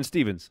even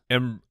Stevens.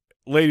 And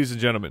ladies and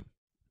gentlemen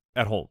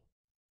at home,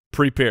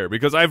 prepare,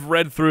 because I've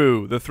read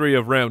through the three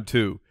of round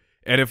two,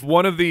 and if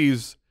one of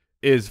these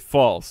is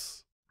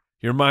false,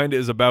 your mind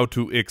is about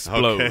to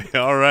explode. Okay.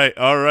 All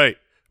right.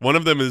 One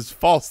of them is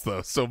false,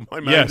 though, so my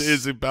mind Yes.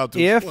 is about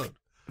to If explode.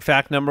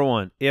 fact number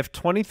one, if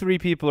 23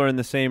 people are in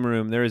the same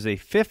room, there is a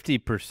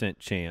 50%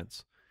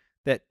 chance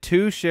that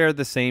two share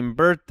the same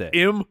birthday.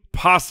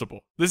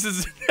 Impossible.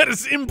 That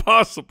is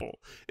impossible.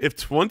 If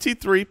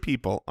 23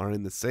 people are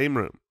in the same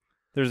room,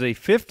 There's a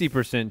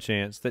 50%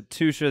 chance that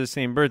two share the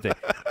same birthday.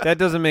 That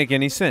doesn't make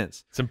any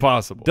sense. It's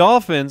impossible.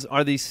 Dolphins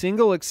are the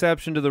single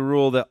exception to the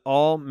rule that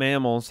all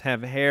mammals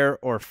have hair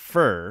or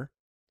fur.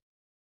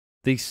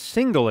 The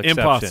single exception.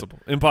 Impossible.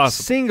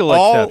 Single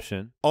All-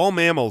 exception. all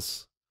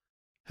mammals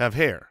have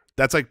hair.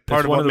 That's like part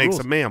That's of one what of the makes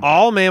rules. a mammal.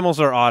 All mammals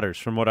are otters,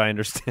 from what I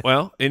understand.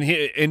 Well,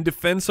 in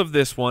defense of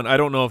this one, I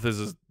don't know if this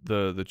is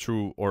the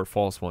true or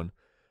false one,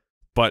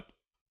 but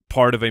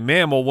part of a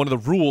mammal, one of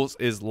the rules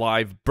is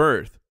live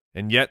birth,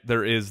 and yet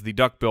there is the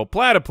duckbill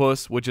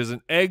platypus, which is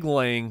an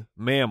egg-laying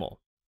mammal.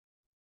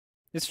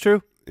 It's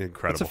true.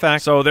 Incredible. It's a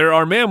fact. So there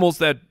are mammals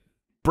that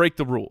break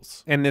the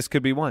rules. And this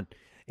could be one.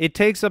 It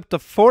takes up to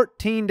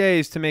 14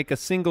 days to make a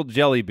single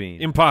jelly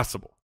bean.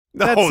 Impossible.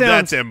 No, That sounds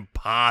that's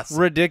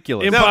impossible.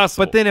 Ridiculous.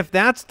 Impossible. But then if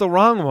that's the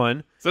wrong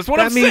one, That's what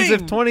that I'm means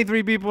saying. if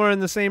 23 people are in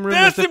the same room,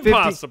 That's there's a 50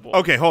 impossible.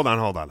 Okay, hold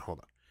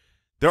on.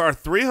 There are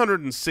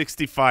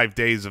 365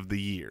 days of the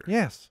year.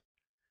 Yes.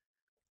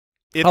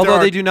 If Although there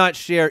are, they do not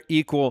share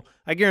equal,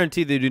 I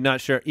guarantee they do not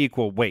share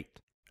equal weight.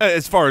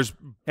 As far as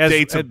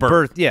dates of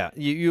birth. Yeah,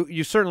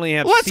 you certainly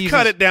have. Let's seasons.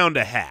 cut it down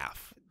to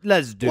half.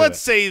 Let's do Let's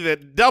it. say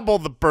that double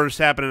the births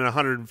happen in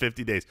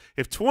 150 days.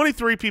 If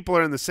 23 people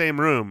are in the same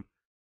room,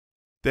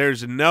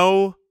 there's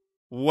no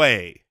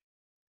way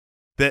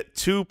that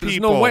two There's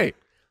people no way.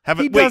 have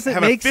a, He wait, doesn't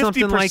have make a 50%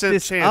 something like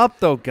this chance. up,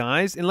 though,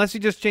 guys, unless he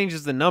just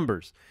changes the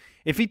numbers.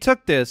 If he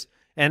took this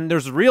and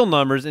there's real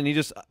numbers and he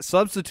just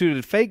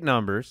substituted fake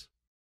numbers,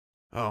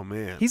 Oh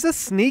man. he's a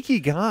sneaky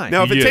guy.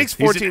 Now, if He it is. takes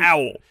He's 14 an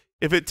owl.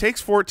 If it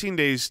takes 14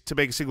 days to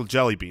make a single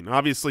jelly bean,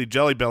 obviously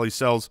Jelly Belly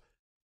sells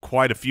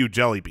quite a few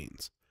jelly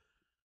beans.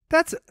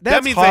 that's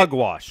means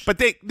hogwash. But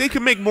they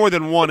can make more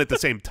than one at the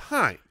same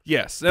time.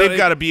 Yes, They've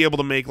got to be able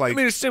to make like I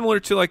mean, it's similar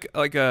to like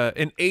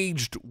an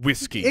aged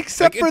whiskey,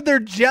 Except Like, for their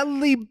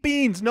jelly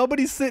beans.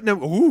 Nobody's sitting there,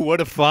 ooh, what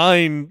a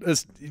fine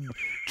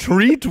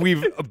treat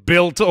we've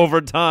built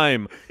over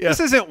time. This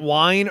isn't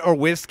wine or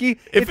whiskey.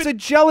 It's a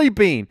jelly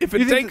bean. If You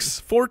it think takes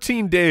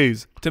 14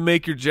 days to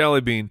make your jelly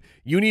bean,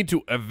 you need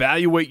to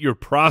evaluate your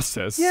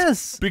process.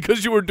 Yes.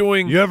 Because you were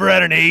doing You ever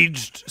had an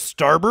aged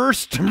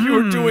Starburst? you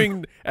were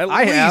doing at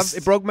I least have.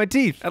 It broke my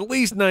teeth. at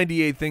least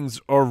 98 things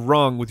are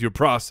wrong with your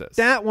process.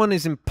 That one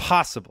is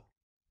impossible.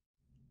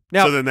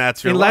 Now, so then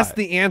that's your unless lie.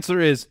 the answer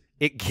is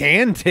it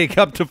can take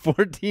up to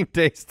 14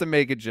 days to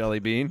make a jelly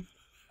bean.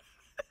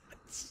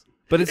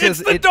 But it it's says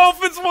the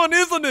Dolphins one,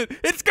 isn't it?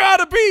 It's got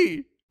to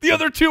be. The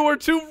other two are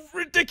too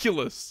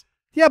ridiculous.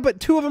 yeah, but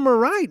two of them are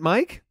right,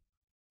 Mike.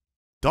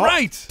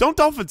 Right. Don't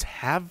dolphins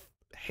have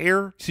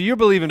hair? So you're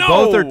believing No.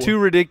 both are too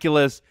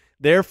ridiculous,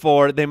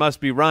 therefore they must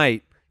be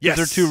right. 'Cause Yes.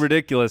 they're too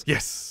ridiculous.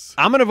 Yes.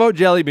 I'm going to vote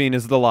jelly bean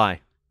is the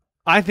lie.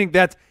 I think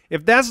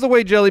if that's the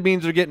way jelly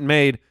beans are getting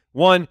made,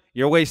 one,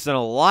 you're wasting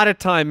a lot of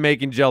time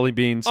making jelly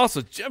beans.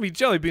 Also, I mean,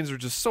 jelly beans are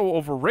just so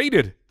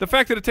overrated. The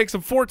fact that it takes them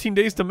 14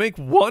 days to make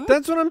one.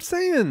 That's what I'm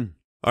saying.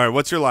 All right,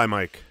 what's your lie,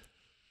 Mike?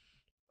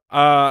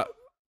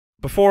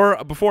 Before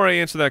I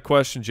answer that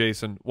question,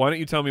 Jason, why don't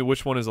you tell me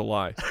which one is a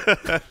lie?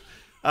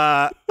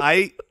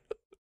 I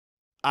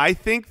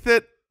think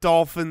that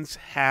dolphins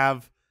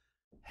have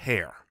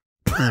hair.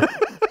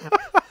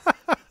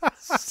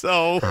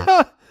 So,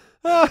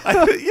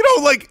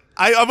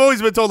 I've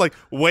always been told like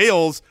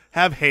whales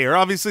have hair.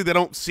 Obviously, they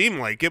don't seem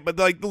like it, but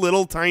like the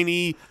little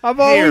tiny. I've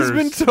hairs.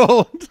 always been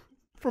told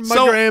from my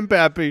So,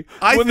 grandpappy.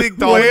 I When think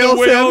the dolphins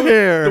whales have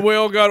hair. The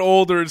whale got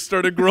older and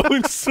started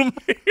growing some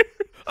hair.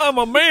 I'm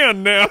a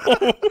man now.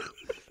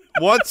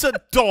 once a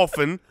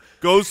dolphin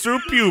goes through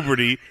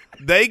puberty,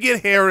 they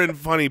get hair in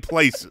funny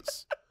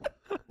places.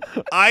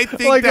 I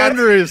think Like that's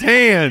under his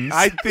hands.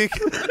 I think.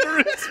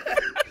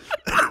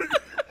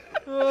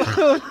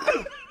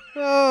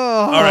 Oh.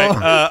 All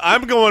right,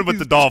 I'm going with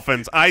the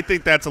dolphins. I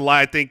think that's a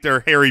lie. I think they're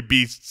hairy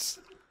beasts.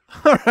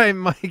 All right,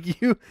 Mike.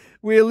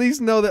 We at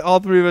least know that all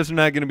three of us are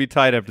not going to be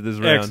tied after this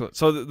round. Excellent.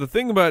 So the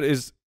thing about it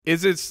is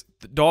it's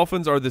the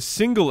dolphins are the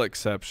single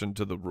exception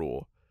to the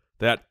rule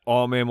that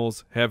all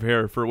mammals have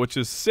hair, for which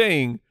is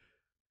saying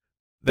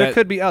that There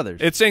could be others.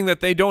 it's saying that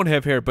they don't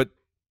have hair, but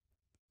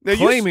Now,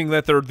 claiming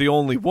that they're the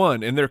only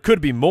one, and there could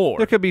be more.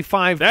 There could be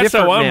 5 That's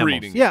different how I'm mammals.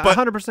 reading it. Yeah, But-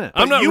 100%.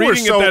 I'm not you were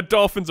reading so- it that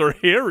dolphins are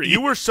hairy.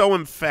 You were so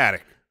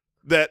emphatic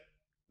that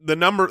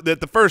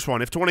the first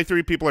one, if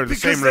 23 people are in the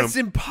because same room, that's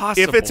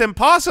impossible. if it's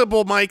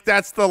impossible, Mike,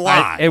 that's the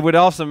lie. It would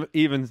also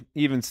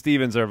even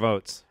Stevens our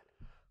votes.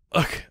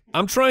 Look,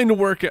 I'm trying to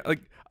work at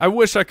I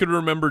wish I could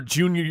remember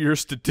junior year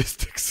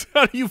statistics.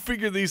 How do you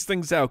figure these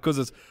things out? Because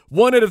it's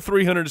 1 out of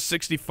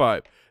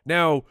 365.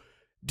 Now,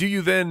 do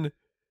you then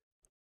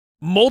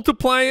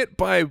multiply it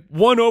by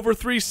 1 over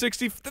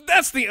 360?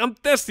 That's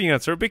the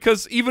answer.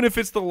 Because even if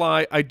it's the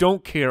lie, I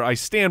don't care. I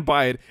stand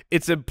by it.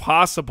 It's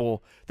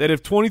impossible that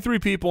if 23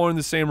 people are in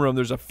the same room,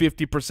 there's a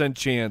 50%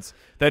 chance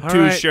that All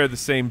two right. share the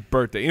same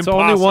birthday. So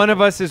Impossible. only one of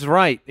us is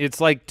right.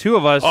 It's like two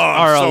of us I'm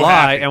are a so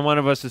lie happy. and one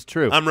of us is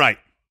true. I'm right.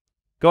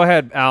 Go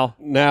ahead, Al.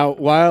 Now,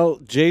 while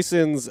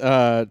Jason's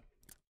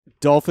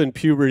dolphin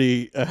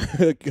puberty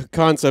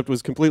concept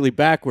was completely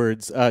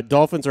backwards,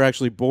 dolphins are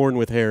actually born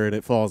with hair and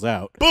it falls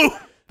out. Boo!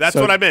 That's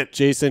So what I meant.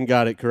 Jason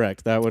got it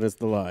correct. That one is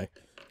the lie.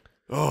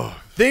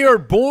 They are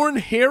born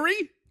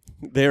hairy?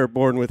 They are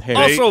born with hair.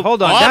 Also,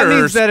 Hold on. That means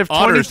otters- that if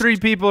otters- 23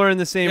 people are in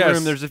the same Yes.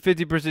 room, there's a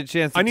 50%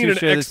 chance that I need two an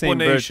share the same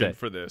explanation birthday.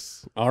 for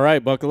this. All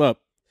right, buckle up.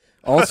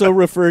 Also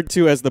referred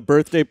to as the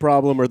birthday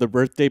problem or the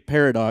birthday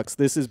paradox,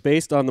 this is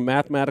based on the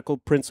mathematical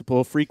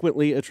principle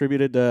frequently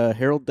attributed to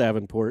Harold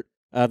Davenport.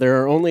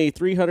 There are only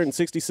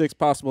 366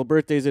 possible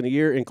birthdays in a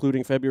year,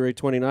 including February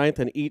 29th,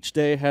 and each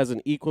day has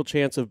an equal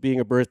chance of being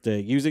a birthday.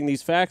 Using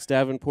these facts,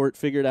 Davenport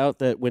figured out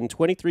that when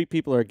 23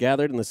 people are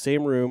gathered in the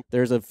same room,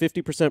 there's a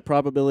 50%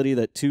 probability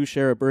that two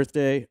share a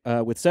birthday.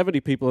 With 70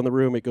 people in the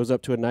room, it goes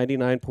up to a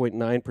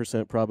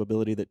 99.9%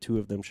 probability that two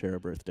of them share a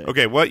birthday.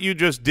 Okay, what you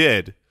just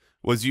did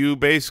was you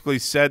basically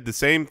said the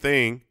same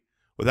thing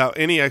without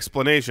any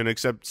explanation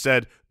except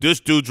said, this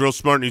dude's real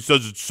smart and he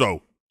says it's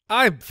so.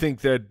 I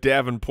think that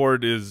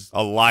Davenport is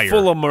A liar.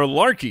 full of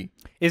malarkey.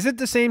 Is it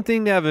the same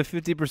thing to have a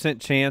 50%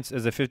 chance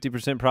as a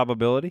 50%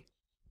 probability?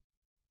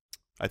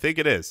 I think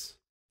it is.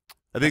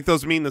 I think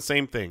those mean the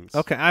same things.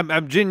 Okay,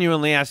 I'm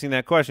genuinely asking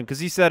that question because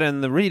he said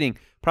in the reading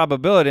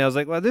probability. I was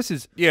like, well, this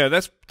is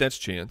that's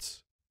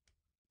chance.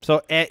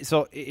 so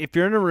if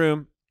you're in a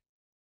room,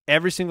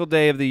 every single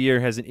day of the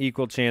year has an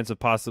equal chance of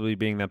possibly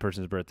being that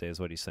person's birthday, is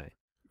what he's saying.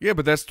 Yeah,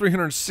 but that's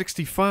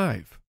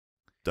 365.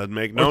 Doesn't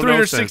make Or no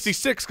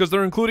 366 because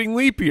they're including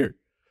leap year.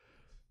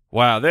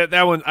 Wow,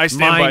 that one I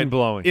stand by.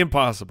 Mind-blowing.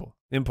 Impossible.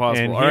 And All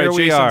here right,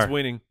 we Jason's are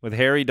winning. with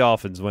Harry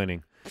Dolphins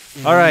winning.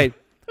 All right,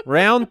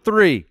 round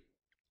 3.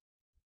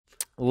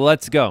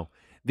 Let's go.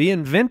 The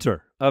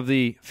inventor of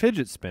the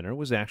fidget spinner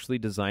was actually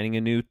designing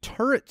a new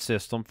turret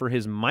system for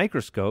his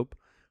microscope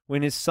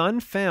when his son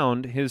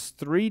found his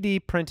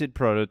 3D printed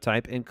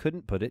prototype and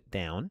couldn't put it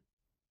down.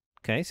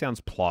 Okay, sounds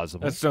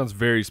plausible. That sounds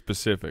very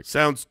specific.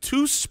 Sounds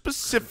too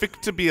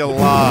specific to be a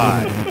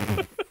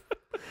lie.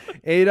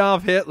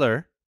 Adolf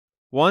Hitler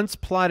once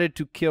plotted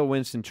to kill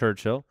Winston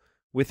Churchill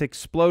with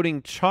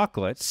exploding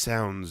chocolates.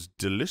 Sounds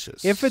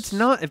delicious. If it's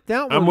not, if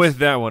that I'm one's- with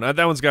that one.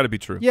 That one's got to be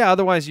true. Yeah,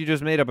 otherwise you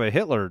just made up a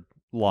Hitler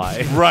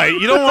lie. Right.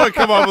 You don't want to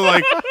come up with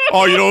like,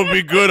 oh, you know what would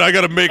be good? I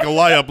got to make a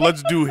lie up.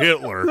 Let's do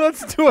Hitler.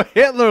 Let's do a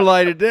Hitler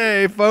lie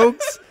today,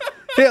 folks.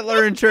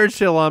 Hitler and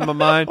Churchill on my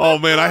mind. Oh,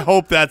 man, I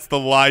hope that's the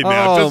lie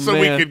now, Oh, just so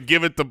man. we can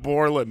give it to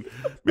Borland.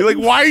 Be like,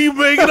 why are you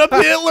making up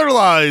Hitler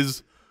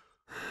lies?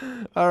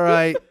 All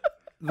right.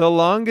 The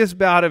longest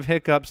bout of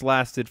hiccups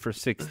lasted for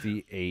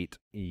 68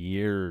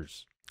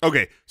 years.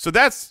 Okay, so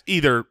that's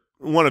either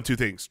one of two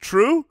things,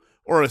 true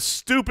or a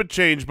stupid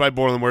change by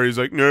Borland where he's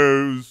like,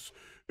 no, it's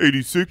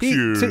 86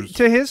 years.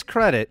 To his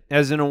credit,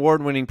 as an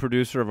award-winning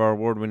producer of our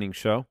award-winning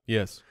show,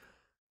 Yes.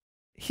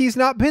 he's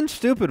not been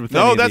stupid with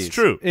No, any of that's these.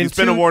 true. In He's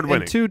been two-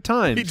 award-winning. in 2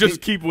 times. He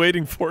just keep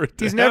waiting for it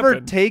to He's never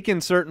happen.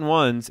 taken certain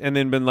ones and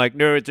then been like,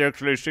 no, it's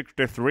actually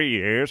 63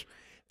 years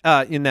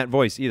in that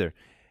voice either.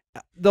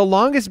 The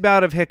longest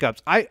bout of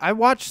hiccups. I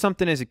watched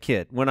something as a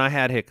kid when I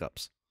had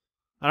hiccups.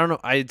 I don't know.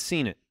 I had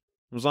seen it.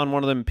 It was on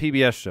one of them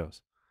PBS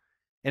shows.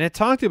 And it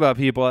talked about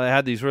people that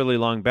had these really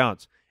long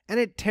bouts. And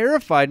it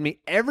terrified me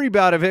every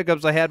bout of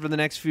hiccups I had for the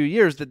next few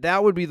years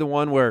that would be the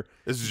one where,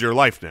 This is your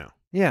life now.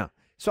 yeah.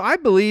 So I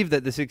believe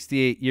that the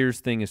 68 years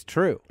thing is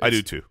true. I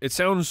do too. It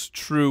sounds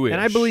true-ish.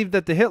 And I believe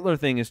that the Hitler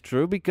thing is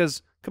true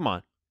because, come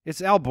on,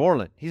 it's Al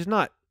Borland. He's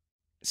not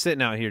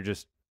sitting out here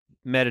just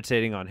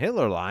meditating on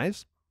Hitler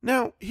lies.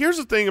 Now, here's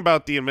the thing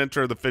about the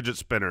inventor of the fidget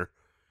spinner.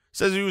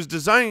 Says he was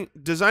designing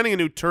a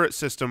new turret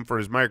system for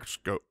his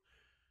microscope.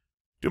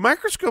 Do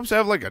microscopes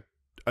have like a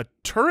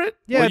turret?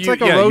 Yeah, Well, it's you-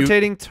 like a yeah, you-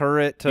 rotating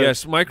turret.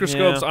 Yes,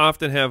 microscopes Yeah.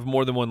 often have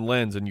more than one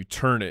lens, and you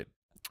turn it.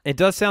 It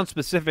does sound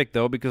specific,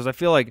 though, because I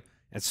feel like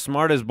as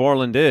smart as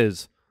Borland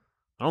is,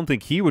 I don't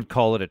think he would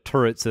call it a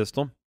turret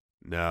system.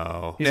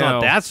 No. He's Now,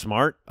 not that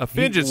smart. a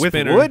fidget with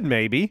spinner- wood,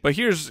 maybe. But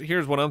here's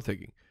what I'm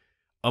thinking.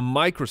 A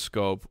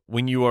microscope,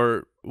 when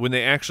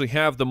they actually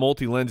have the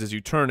multi lenses, you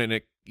turn it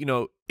and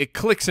it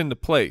clicks into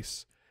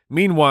place.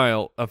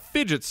 Meanwhile, a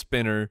fidget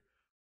spinner,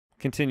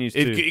 Continues to.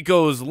 it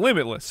goes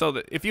limitless. So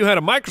that if you had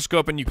a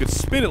microscope and you could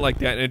spin it like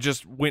that and it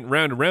just went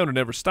round and round and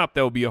never stopped,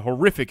 that would be a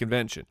horrific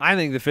invention. I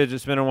think the fidget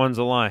spinner one's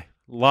a lie.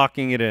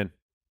 Locking it in.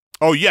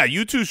 Oh, yeah,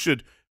 you two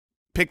should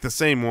pick the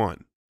same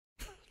one.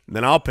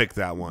 Then I'll pick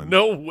that one.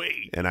 No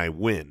way. And I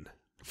win.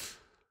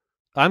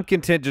 I'm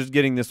content just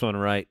getting this one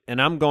right,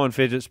 and I'm going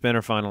fidget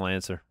spinner final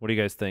answer. What do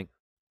you guys think?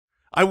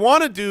 I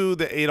want to do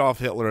the Adolf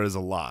Hitler as a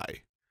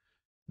lie.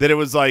 That it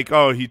was like,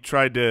 oh, he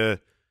tried to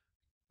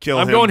kill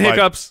him. I'm going by-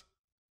 hiccups.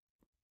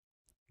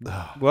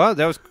 Well,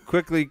 that was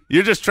quickly.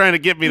 You're just trying to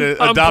get me to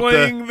I'm adopt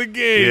playing the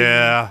game.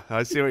 Yeah,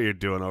 I see what you're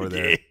doing over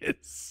there.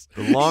 Yes.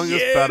 The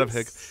longest bout of Yes.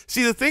 hiccups.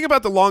 See, the thing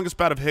about the longest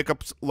bout of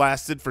hiccups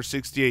lasted for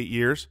 68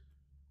 years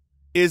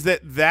is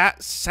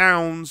that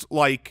sounds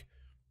like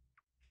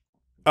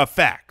a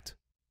fact.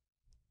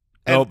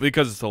 Oh, And-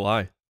 because it's a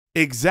lie.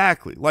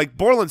 Exactly. Like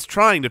Borland's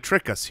trying to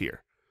trick us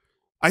here.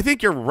 I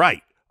think you're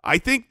right. I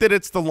think that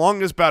it's the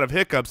longest bout of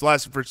hiccups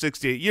lasted for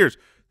 68 years.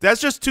 That's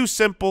just too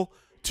simple,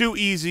 too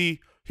easy.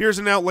 Here's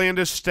an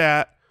outlandish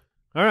stat.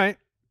 All right.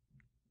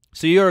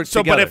 So you're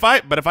So, together.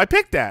 but if I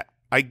pick that,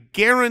 I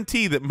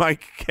guarantee that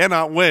Mike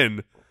cannot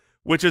win,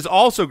 which is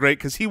also great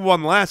because he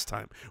won last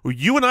time. Well,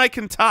 you and I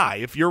can tie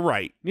if you're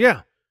right,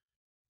 Yeah.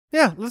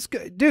 Yeah, let's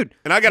go. Dude.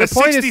 and I got a the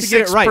point is to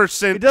get it right.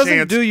 66% It doesn't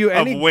chance do you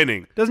any, of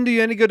winning. Doesn't do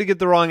you any good to get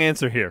the wrong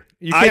answer here.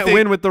 You I can't think-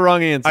 win with the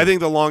wrong answer. I think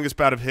the longest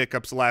bout of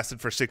hiccups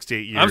lasted for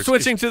 68 years. I'm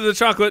switching to the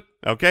chocolate.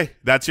 Okay,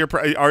 that's your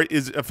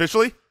is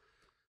officially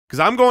because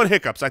I'm going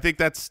hiccups. I think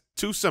that's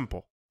too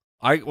simple.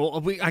 I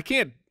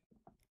can't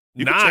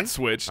You can not change.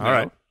 switch. All now.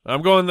 right.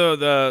 I'm going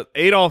the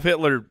Adolf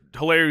Hitler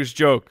hilarious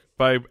joke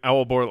by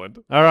Al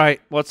Borland. All right.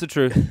 What's the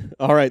truth?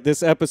 All right,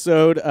 this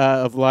episode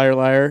of Liar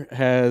Liar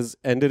has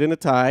ended in a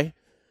tie.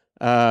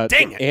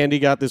 Dang it. Andy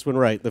got this one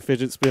right. The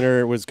fidget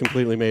spinner was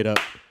completely made up.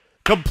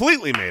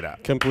 Completely made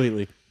up,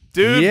 Completely.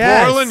 dude.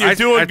 Yes. Borland, you're I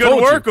doing good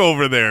told you. work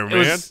over there,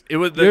 man. It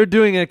was You're the,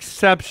 doing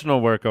exceptional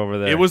work over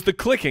there. it was the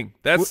clicking.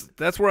 That's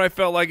where I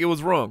felt like it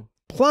was wrong.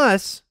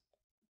 Plus,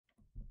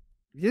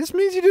 this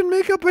means you didn't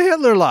make up a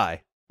Hitler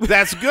lie.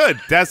 That's good.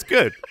 That's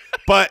good.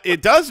 But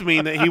it does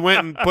mean that he went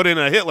and put in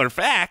a Hitler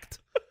fact.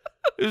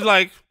 It's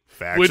like,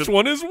 facts. Which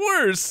one is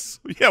worse?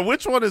 Yeah,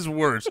 which one is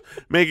worse?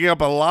 Making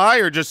up a lie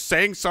or just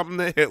saying something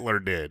that Hitler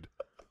did?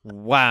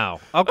 Wow.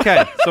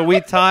 Okay, so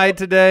we tied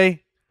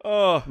today.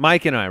 Oh,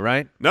 Mike and I,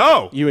 right?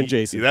 No. You and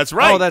Jason. That's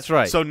right. Oh, that's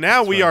right. So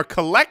now we are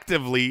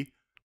collectively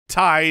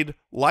tied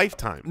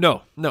lifetime.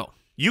 no.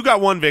 You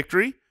got one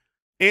victory.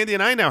 Andy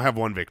and I now have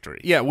one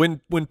victory. Yeah, when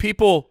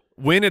people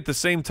win at the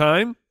same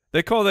time,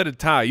 they call that a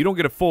tie. You don't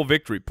get a full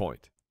victory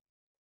point.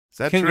 Is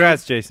that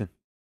Congrats, Jason.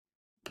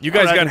 You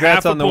guys All right, got congrats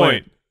half a on the point.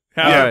 win. true?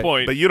 Half Yeah, a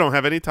point. but you don't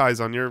have any ties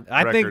on your I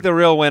record. think the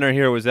real winner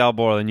here was Al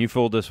Borland. You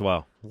fooled us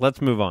well.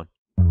 Let's move on.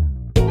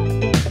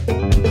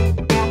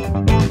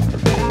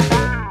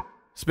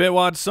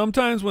 Spitwad,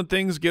 sometimes when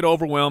things get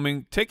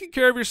overwhelming, taking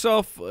care of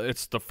yourself,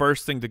 it's the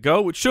first thing to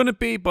go. It shouldn't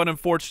be, but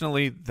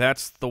unfortunately,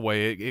 that's the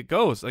way it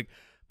goes.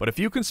 But if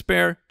you can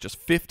spare just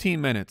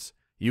 15 minutes,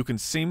 you can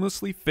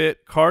seamlessly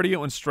fit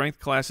cardio and strength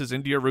classes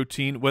into your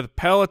routine with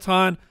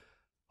Peloton.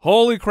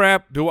 Holy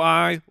crap, do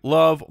I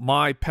love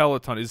my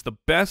Peloton. It's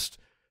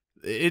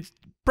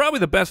probably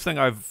the best thing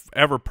I've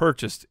ever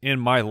purchased in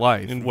my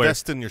life.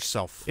 Invest in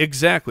yourself.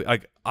 Exactly.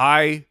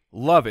 I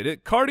love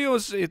it.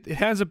 Cardio it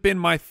hasn't been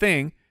my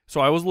thing. So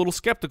I was a little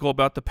skeptical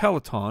about the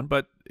Peloton,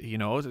 but,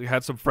 I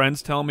had some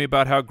friends telling me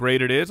about how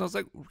great it is. I was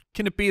like,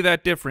 can it be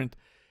that different?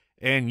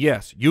 And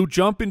yes, you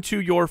jump into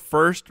your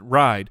first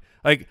ride.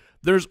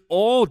 There's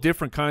all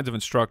different kinds of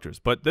instructors,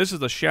 but this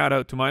is a shout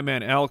out to my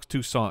man, Alex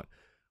Toussaint.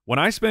 When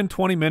I spend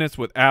 20 minutes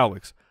with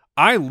Alex,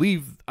 I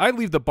leave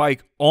the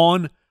bike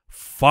on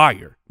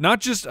fire.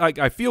 Not just,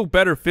 I feel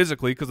better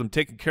physically because I'm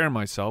taking care of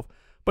myself,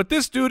 but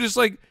this dude is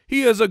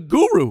he is a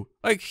guru.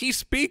 He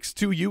speaks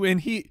to you and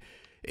he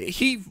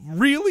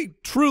really,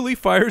 truly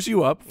fires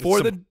you up for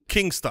Some the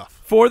king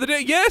stuff. for the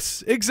day.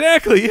 Yes,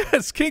 exactly.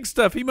 Yes, king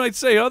stuff. He might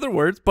say other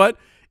words, but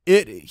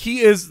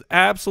he is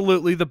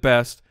absolutely the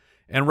best.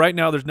 And right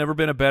now, there's never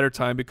been a better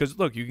time because,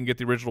 look, you can get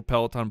the original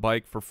Peloton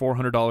bike for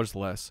 $400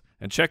 less.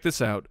 And check this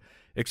out.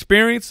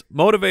 Experience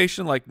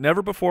motivation like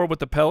never before with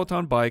the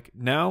Peloton bike,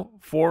 now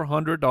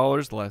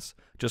 $400 less.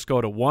 Just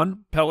go to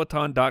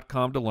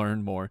onepeloton.com to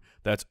learn more.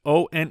 That's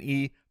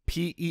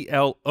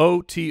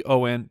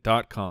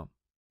ONEPELOTON.com.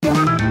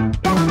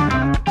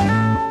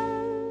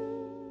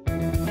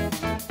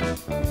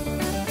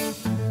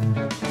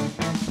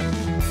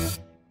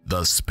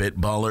 The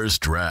Spitballers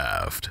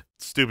Draft.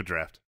 Stupid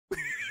draft.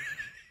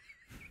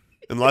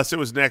 Unless it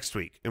was next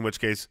week, in which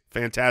case,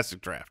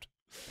 fantastic draft.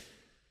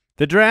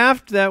 The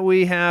draft that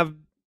we have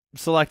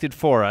selected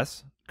for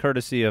us,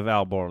 courtesy of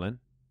Al Borland,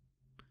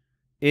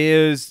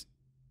 is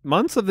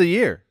months of the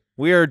year.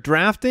 We are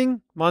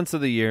drafting months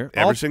of the year.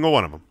 Every single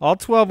one of them. All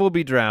 12 will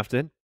be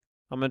drafted.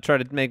 I'm going to try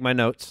to make my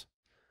notes.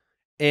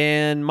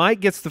 And Mike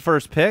gets the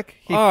first pick.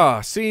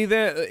 See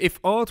that if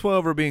all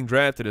 12 are being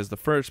drafted as the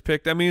first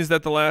pick, that means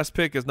that the last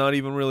pick is not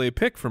even really a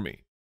pick for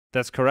me.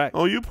 That's correct.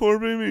 Oh, you poor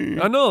baby.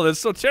 I know, that's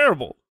so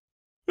terrible.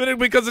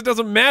 Because it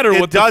doesn't matter.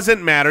 It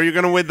doesn't matter. You're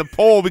going to win the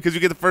poll because you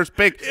get the first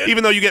pick,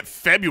 even though you get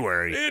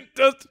February. It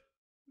does.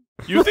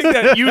 You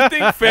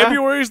think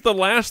February is the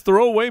last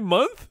throwaway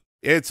month?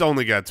 It's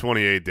only got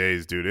 28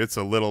 days, dude. It's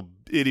a little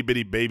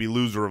itty-bitty baby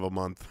loser of a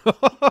month.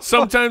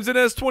 Sometimes it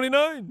has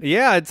 29.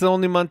 Yeah, it's the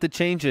only month that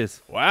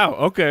changes. Wow.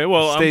 Okay.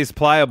 Well, Stays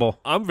pliable.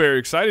 I'm very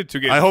excited to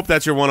get I hope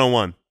that's your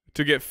 101.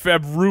 to get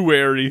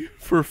February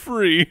for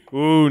free.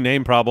 Ooh,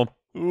 name problem.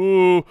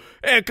 Ooh,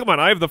 and come on,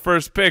 I have the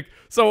first pick.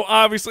 So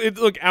obviously,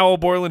 look, Al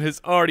Borland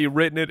has already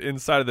written it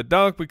inside of the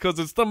dunk because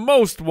it's the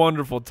most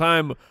wonderful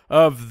time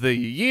of the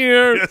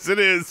year. Yes, it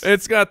is.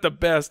 It's got the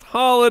best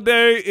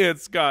holiday.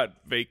 It's got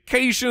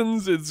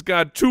vacations. It's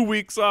got 2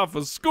 weeks off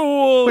of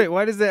school. Wait,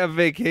 why does it have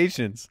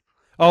vacations?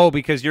 Oh,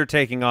 because you're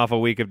taking off a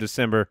week of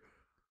December.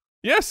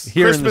 Yes,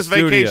 Here in the Christmas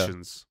studio.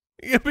 vacations.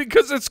 yeah,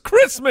 because it's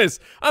Christmas.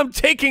 I'm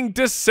taking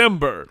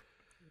December.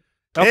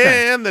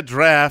 Okay. And the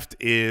draft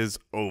is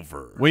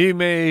over. We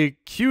may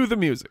cue the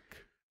music.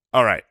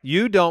 All right.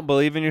 You don't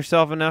believe in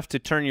yourself enough to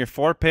turn your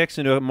 4 picks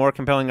into a more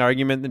compelling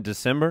argument than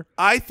December?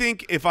 I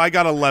think if I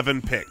got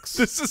 11 picks.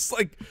 This is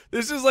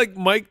like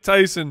Mike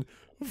Tyson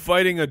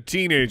fighting a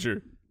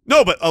teenager.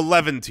 No, but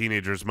 11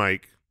 teenagers,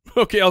 Mike.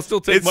 Okay, I'll still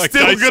take It's Mike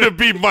still Tyson. going to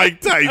be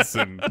Mike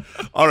Tyson.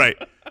 All right.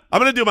 I'm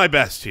going to do my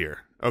best here,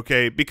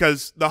 okay?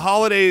 Because the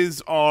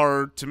holidays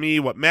are, to me,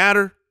 what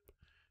matter.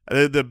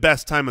 The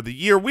best time of the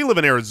year. We live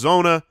in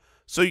Arizona,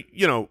 so,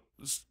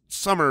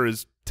 summer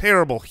is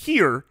terrible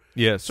here.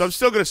 Yes. So I'm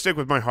still going to stick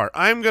with my heart.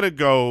 I'm going to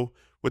go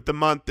with the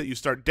month that you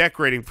start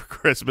decorating for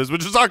Christmas,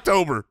 which is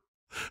October.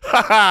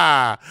 Ha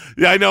ha!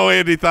 Yeah, I know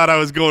Andy thought I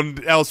was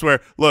going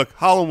elsewhere. Look,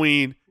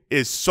 Halloween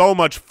is so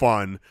much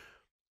fun.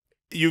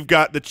 You've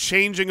got the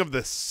changing of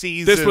the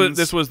seasons.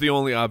 This was the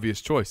only obvious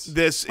choice.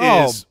 This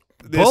Oh, is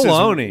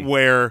baloney.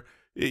 where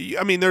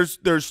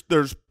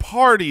there's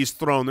parties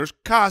thrown, there's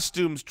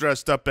costumes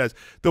dressed up as.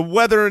 The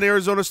weather in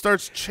Arizona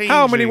starts changing.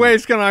 How many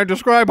ways can I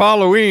describe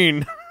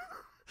Halloween?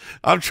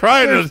 I'm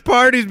trying There's to.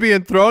 parties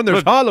being thrown.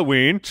 There's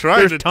Halloween. trying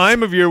There's to-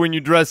 time of year when you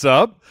dress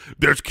up.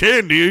 There's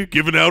candy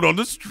given out on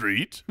the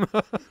street.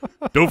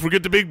 Don't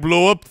forget the big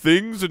blow up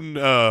things and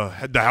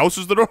the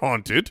houses that are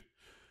haunted.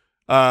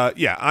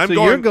 Yeah, So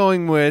you're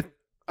going with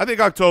I think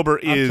October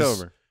is.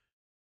 October.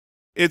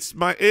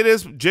 It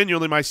is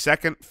genuinely my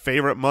second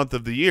favorite month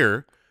of the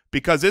year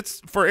because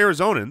it's for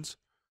Arizonans.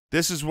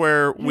 This is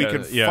where we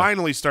can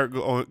finally start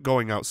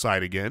going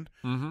outside again.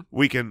 Mm-hmm.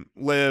 We can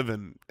live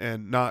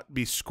and not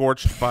be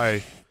scorched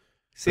by.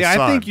 See,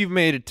 I think you've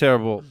made a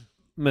terrible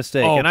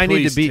mistake, and I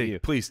need to beat you.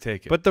 Please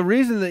take it. But the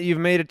reason that you've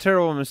made a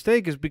terrible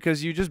mistake is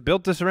because you just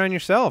built this around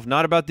yourself,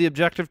 not about the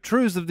objective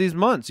truths of these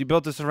months. You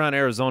built this around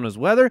Arizona's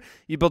weather.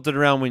 You built it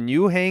around when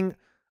you hang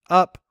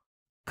up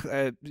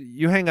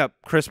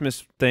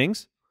Christmas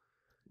things.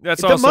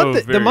 That's the also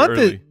month, very the month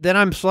early. that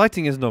I'm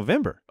selecting is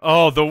November.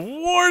 Oh, the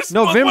worst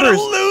November's, month.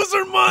 What a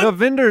loser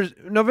month.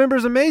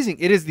 November's amazing.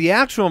 It is the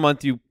actual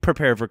month you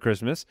prepare for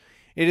Christmas.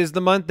 It is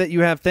the month that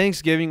you have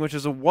Thanksgiving, which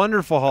is a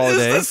wonderful holiday.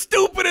 This is the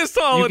stupidest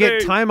holiday. You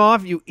get time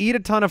off. You eat a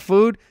ton of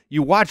food.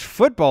 You watch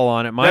football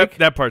on it, Mike.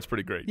 That part's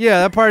pretty great.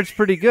 Yeah, that part's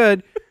pretty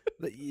good.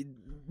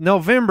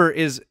 November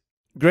is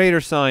greater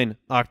sign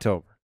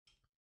October,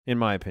 in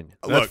my opinion.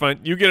 That's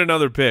fine. You get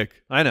another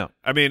pick. I know.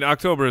 I mean,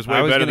 October is way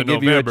I was better going than to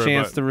give November. you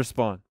a chance to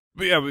respond.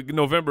 But yeah,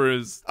 November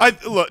is.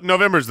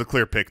 November's the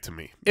clear pick to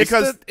me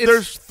because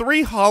there's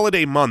 3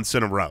 holiday months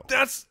in a row.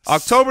 That's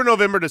October,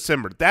 November,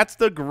 December. That's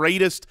the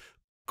greatest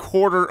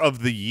quarter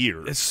of the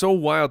year. It's so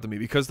wild to me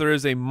because there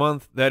is a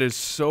month that is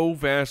so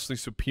vastly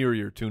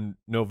superior to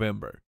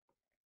November.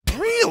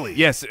 Really?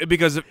 Yes,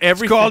 because of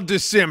everything. It's called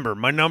December,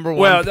 my number one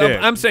Well,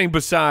 pick. I'm saying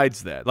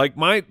besides that, like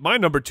my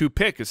number 2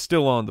 pick is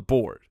still on the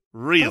board.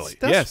 Really?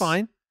 That's Yes.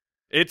 fine.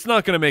 It's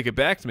not going to make it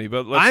back to me,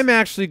 but I'm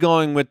actually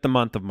going with the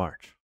month of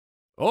March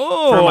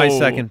for my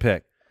second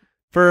pick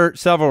for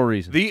several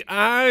reasons. The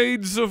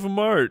Ides of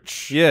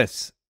March.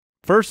 Yes.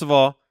 First of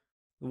all,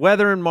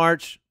 weather in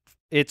March,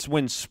 it's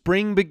when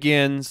spring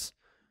begins.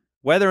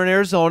 Weather in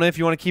Arizona, if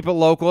you want to keep it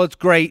local, it's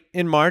great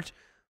in March.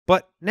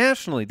 But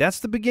nationally, that's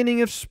the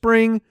beginning of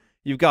spring.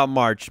 You've got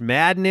March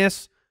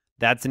Madness.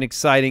 That's an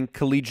exciting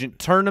collegiate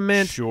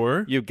tournament.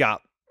 Sure. You've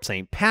got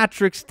St.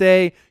 Patrick's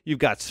Day. You've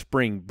got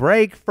spring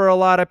break for a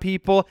lot of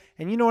people.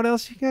 And you know what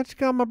else? You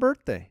got my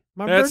birthday.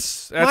 My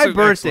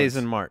birthday's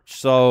in March,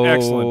 so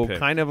excellent pick.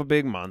 Kind of a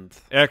big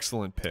month.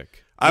 Excellent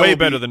pick. Way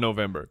better than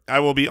November. I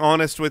will be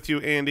honest with you,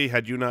 Andy.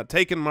 Had you not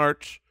taken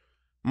March,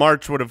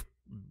 March would have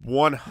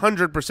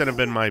 100% have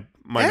been my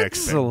next pick.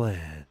 Excellent.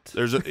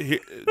 There's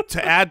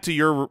to add to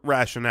your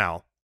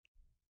rationale,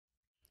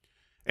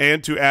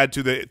 and to add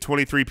to the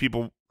 23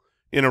 people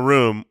in a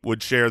room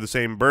would share the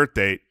same birth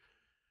date.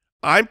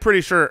 I'm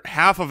pretty sure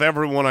half of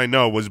everyone I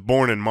know was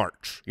born in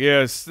March.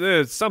 Yes,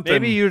 it's something.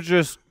 Maybe you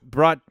just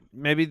brought.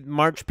 Maybe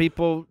March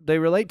people, they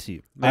relate to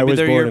you. Maybe I was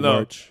they're born your, in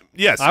March.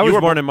 Yes, I was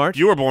born in March.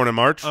 You were born in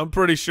March. I'm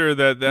pretty sure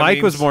that Mike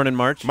means was born in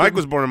March. Mike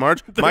was born in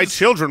March. My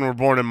children were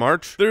born in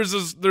March.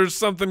 There's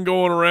something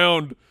going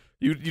around.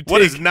 You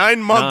what is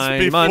 9 months 9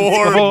 before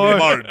months before.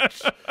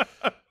 March?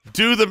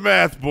 Do the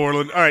math,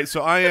 Borland. All right,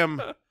 so I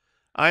am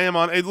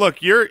on. Hey,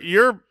 look,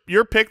 your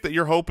pick that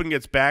you're hoping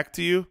gets back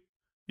to you,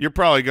 you're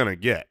probably gonna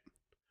get,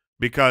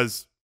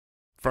 because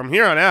from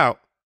here on out,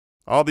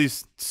 all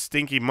these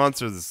stinky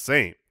months are the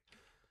same.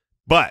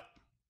 But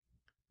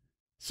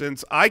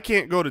since I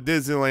can't go to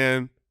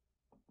Disneyland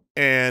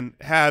and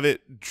have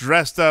it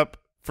dressed up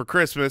for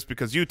Christmas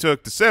because you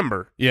took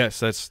December, Yes,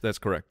 that's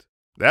correct.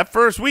 that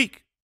first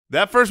week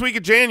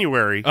of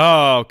January.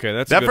 Oh, okay.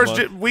 That's That a good first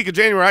month. week of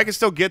January, I can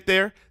still get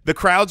there. The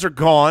crowds are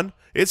gone.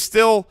 It's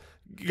still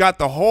got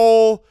the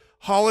whole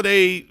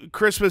holiday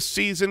Christmas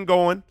season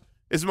going.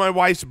 It's my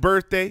wife's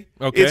birthday.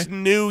 Okay. It's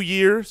New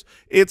Year's.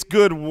 It's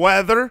good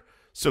weather.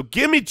 So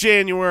give me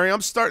January.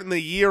 I'm starting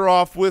the year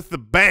off with the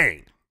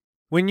bang.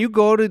 When you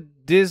go to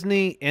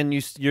Disney and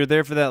you're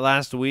there for that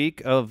last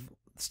week of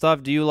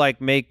stuff, do you like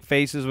make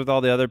faces with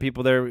all the other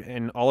people there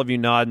and all of you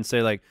nod and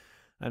say like,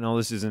 I know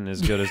this isn't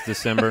as good as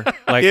December.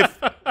 Like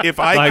if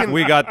I like can,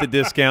 we got the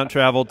discount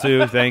travel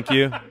too. Thank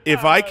you.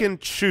 if I can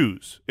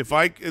choose, if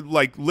I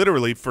like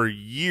literally for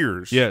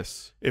years,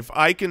 Yes. if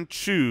I can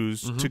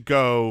choose to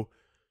go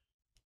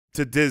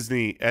to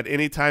Disney at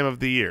any time of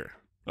the year,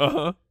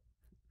 Uh-huh.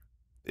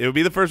 it would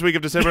be the first week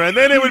of December, and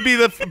then it would be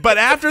but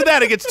after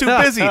that it gets too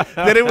busy.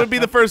 Then it would be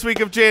the first week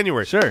of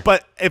January. Sure.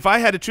 But if I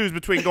had to choose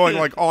between going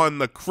like on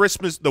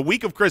the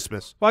week of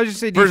Christmas Why did you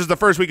say versus the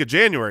first week of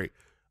January,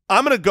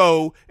 I'm going to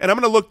go and I'm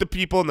going to look the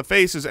people in the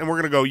faces and we're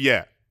going to go,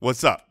 yeah,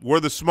 what's up? We're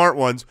the smart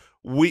ones.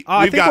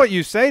 I think what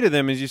you say to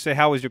them is you say,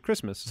 how was your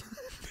Christmas?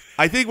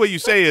 I think what you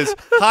say is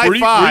high Were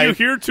you five.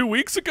 here 2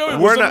 weeks ago? It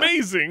We're was not-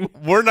 amazing.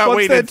 We're not What's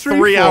waiting that tree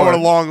 3 hour for?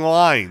 long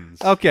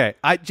lines. Okay.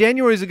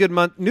 January's a good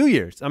month. New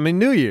Year's.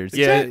 New Year's.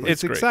 Yeah, Exactly.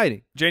 it's great.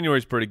 exciting.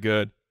 January's pretty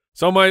good.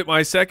 So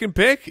my second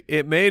pick,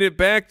 it made it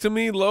back to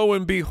me, lo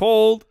and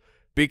behold,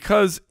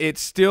 because it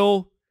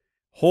still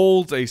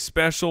holds a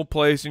special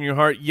place in your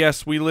heart.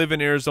 Yes, we live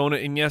in Arizona,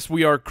 and yes,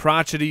 we are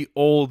crotchety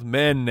old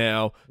men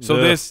now. So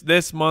Ugh.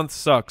 this month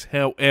sucks.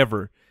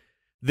 However,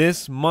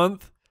 this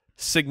month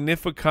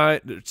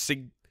signified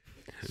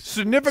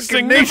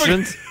Significant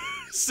nations.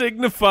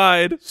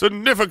 signified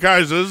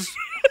Significizes.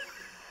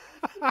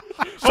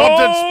 So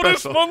Something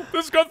this special. month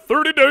has got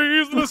 30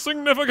 days and it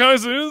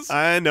signifies.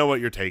 I know what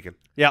you're taking.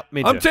 Yep,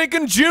 me too. I'm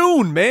taking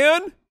June,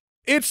 man.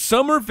 It's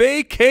summer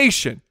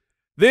vacation.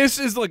 This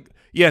is like,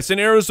 yes, in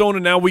Arizona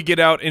now we get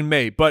out in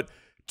May, but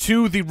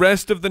to the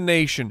rest of the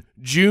nation,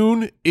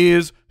 June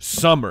is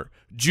summer.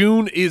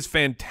 June is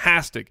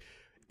fantastic.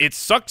 It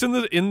sucks in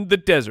the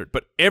desert,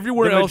 but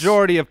everywhere the else,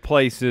 majority of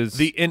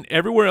places.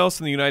 everywhere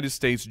else in the United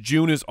States,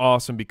 June is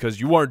awesome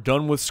because you are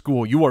done with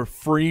school. You are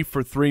free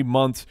for 3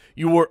 months.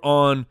 You are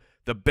on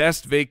the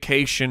best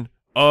vacation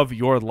of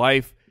your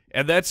life,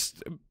 and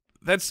that's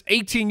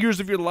 18 years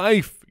of your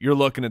life. You're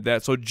looking at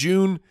that. So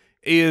June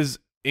is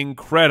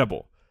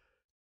incredible.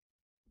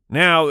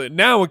 Now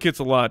it gets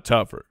a lot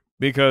tougher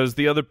because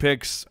the other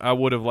picks I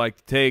would have liked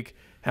to take.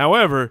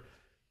 However,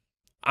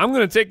 I'm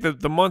going to take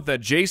the month that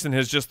Jason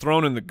has just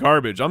thrown in the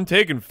garbage. I'm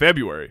taking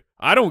February.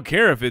 I don't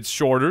care if it's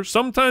shorter.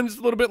 Sometimes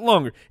it's a little bit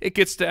longer. It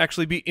gets to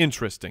actually be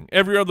interesting.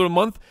 Every other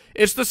month,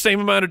 it's the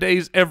same amount of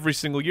days every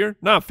single year.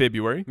 Not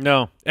February.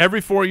 No. Every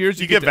 4 years,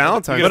 You get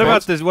Valentine's. What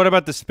about this? What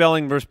about the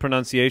spelling versus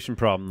pronunciation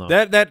problem, though?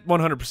 That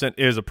 100%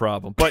 is a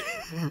problem. But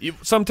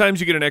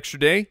sometimes you get an extra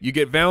day. You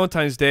get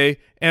Valentine's Day.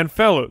 And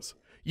fellas,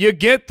 you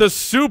get the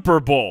Super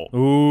Bowl.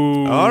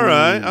 Ooh. All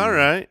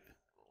right.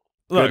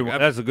 Look,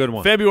 That's a good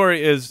one.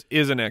 February is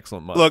an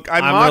excellent month. Look,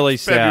 I'm mocked really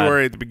sad.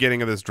 February at the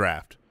beginning of this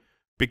draft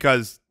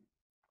because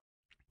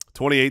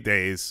 28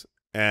 days,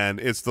 and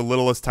it's the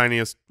littlest,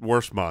 tiniest,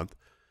 worst month.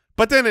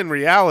 But then in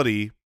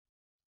reality,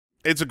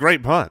 it's a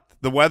great month.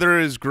 The weather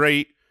is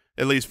great,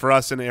 at least for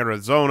us in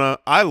Arizona.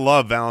 I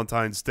love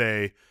Valentine's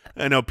Day.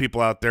 I know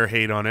people out there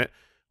hate on it.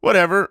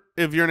 Whatever.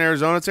 If you're in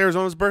Arizona, it's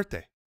Arizona's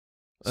birthday.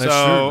 That's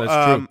true.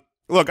 That's true.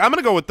 Look, I'm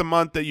going to go with the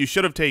month that you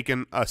should have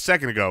taken a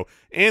second ago.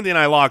 Andy and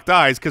I locked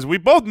eyes because we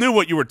both knew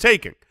what you were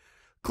taking.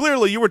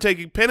 Clearly, you were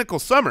taking Pinnacle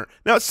Summer.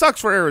 Now, it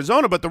sucks for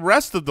Arizona, but the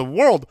rest of the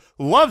world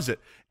loves it.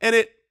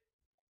 And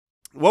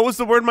what was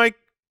the word Mike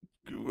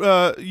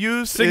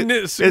used?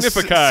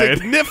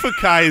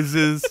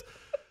 Significizes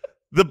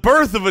the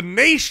birth of a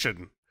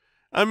nation.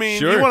 I mean,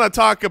 Sure. you want to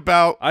talk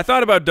about I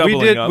thought about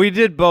doubling up. We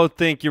did both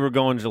think you were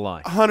going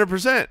July.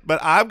 100%,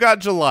 but I've got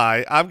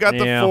July. I've got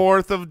the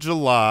 4th of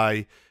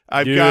July.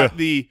 I've got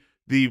the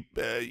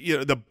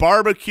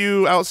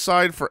barbecue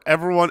outside for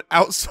everyone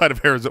outside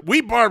of Arizona.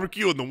 We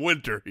barbecue in the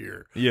winter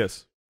here.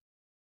 Yes.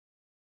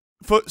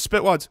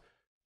 Spitwads.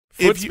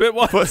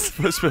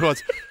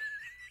 Spitwads.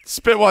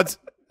 Spitwads.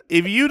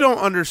 If you don't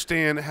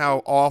understand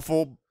how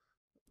awful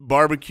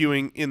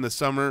barbecuing in the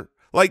summer,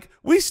 like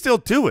we still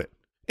do it.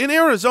 In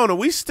Arizona,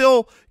 we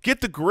still get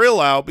the grill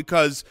out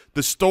because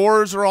the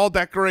stores are all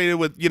decorated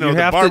with,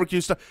 the barbecue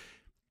stuff.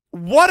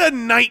 What a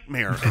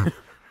nightmare.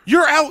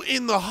 You're out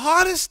in the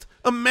hottest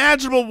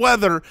imaginable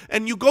weather,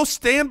 and you go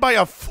stand by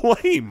a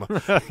flame.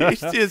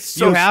 It's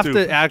so You have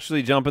stupid. to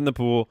actually jump in the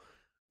pool,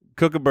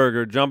 cook a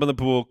burger, jump in the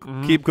pool,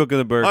 keep cooking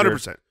the burger.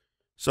 100%.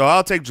 So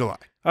I'll take July.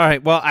 All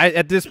right. Well,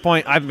 at this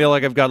point, I feel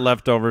like I've got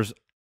leftovers,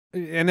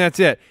 and that's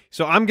it.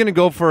 So I'm going to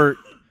go for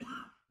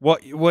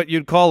what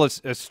you'd call a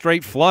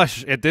straight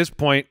flush at this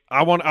point.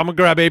 I'm gonna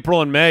grab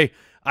April and May.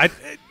 I'm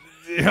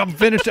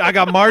finished. I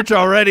got March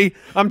already.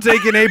 I'm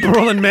taking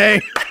April and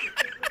May.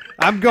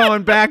 I'm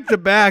going back to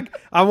back.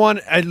 I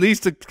want at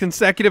least a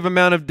consecutive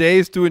amount of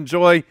days to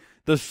enjoy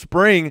the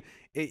spring.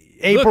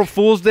 April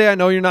Fool's Day, I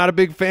know you're not a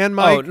big fan,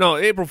 Mike. Oh, no,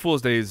 April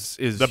Fool's Day is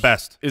The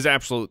best. Is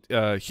absolute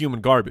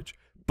human garbage.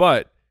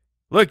 But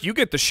look, you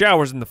get the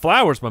showers and the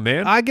flowers, my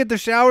man. I get the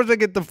showers. I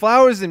get the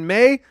flowers in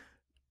May.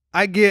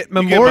 I get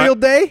Memorial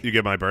Day. You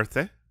get my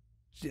birthday?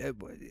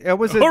 It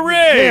was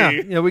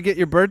Hooray! Yeah, we get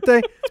your birthday.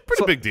 It's a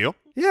pretty big deal.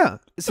 Yeah.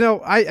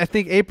 So I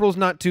think April's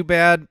not too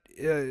bad.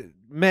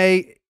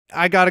 May,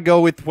 I got to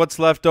go with what's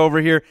left over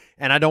here,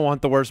 and I don't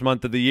want the worst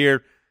month of the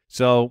year.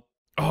 So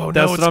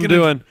that's what I'm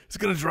doing. It's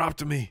going to drop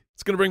to me.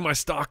 It's going to bring my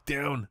stock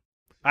down.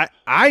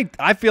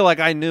 I feel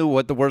like I knew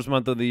what the worst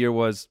month of the year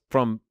was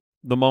from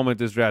the moment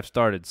this draft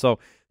started. So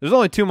there's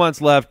only 2 months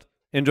left.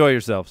 Enjoy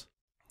yourselves.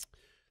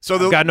 So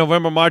I've got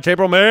November, March,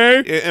 April,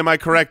 May. Am I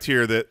correct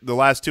here that the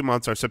last 2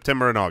 months are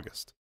September and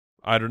August?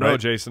 I don't know, Right.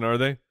 Jason, are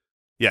they?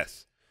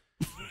 Yes.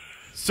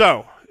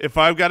 So if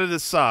I've got to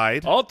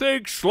decide, I'll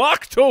take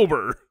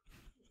Schlocktober.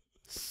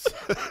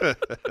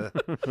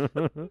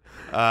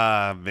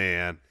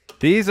 man,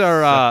 These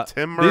are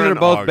September these are and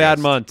both bad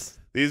August. months,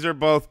 These are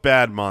both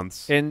bad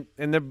months. and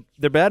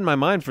they're bad in my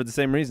mind for the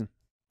same reason.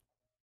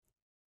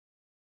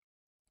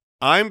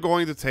 I'm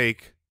going to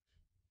take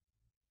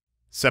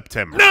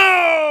September. No!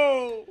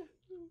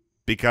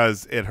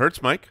 Because it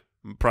hurts Mike,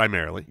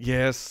 primarily.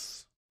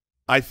 Yes.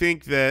 I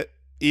think that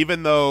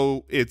even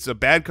though it's a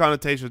bad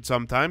connotation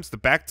sometimes, the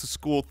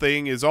back-to-school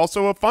thing is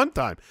also a fun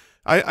time.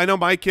 I know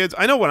my kids,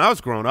 I know when I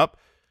was growing up,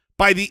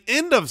 by the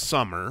end of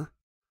summer,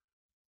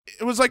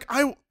 it was like,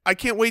 I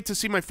can't wait to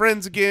see my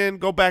friends again,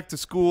 go back to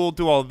school,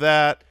 do all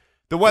that.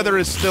 The weather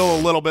is still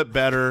a little bit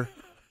better.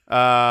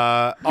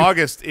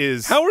 August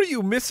is... How are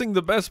you missing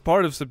the best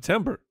part of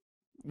September?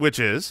 Which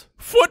is?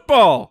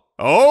 Football.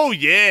 Oh,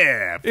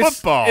 yeah,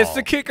 football. It's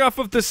the kickoff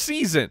of the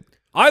season.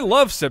 I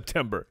love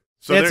September.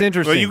 So That's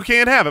interesting. Well, you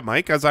can't have it,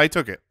 Mike, because I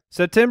took it.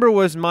 September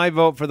was my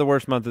vote for the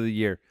worst month of the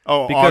year.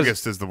 Oh,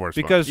 August is the worst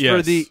month. Because Yes.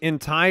 for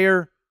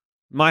the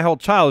my whole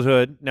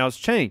childhood, now it's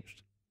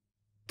changed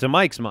to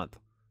Mike's month.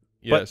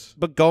 Yes.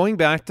 But going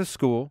back to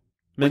school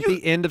meant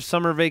the end of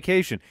summer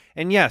vacation.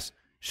 And yes,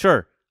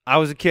 sure, I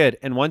was a kid.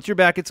 And once you're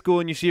back at school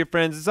and you see your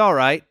friends, it's all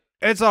right.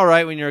 It's all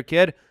right when you're a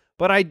kid.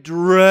 But I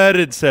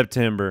dreaded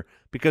September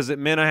because it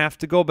meant I have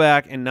to go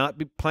back and not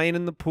be playing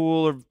in the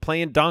pool or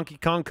playing Donkey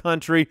Kong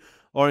Country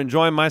or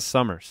enjoying my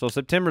summer. So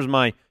September's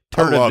my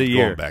turn of the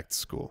year. Going back to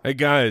school. Hey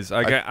guys,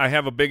 I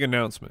have a big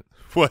announcement.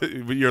 What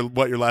your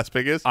last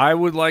pick is? I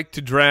would like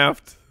to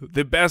draft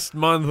the best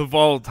month of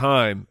all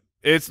time.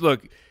 It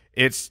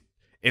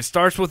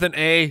starts with an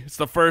A. It's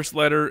the first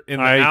letter in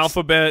the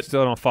alphabet.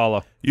 Still don't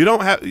follow. You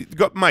don't have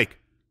Mike.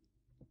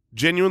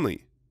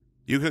 Genuinely,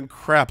 you can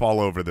crap all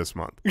over this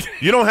month.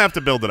 You don't have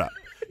to build it up.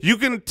 You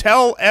can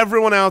tell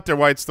everyone out there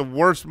why it's the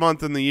worst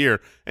month in the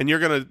year, and you're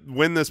going to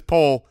win this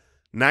poll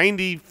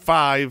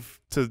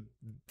 95 to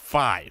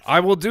 5. I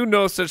will do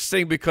no such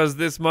thing because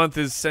this month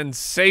is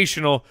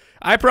sensational.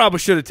 I probably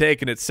should have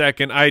taken it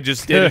second. I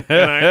just didn't.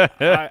 And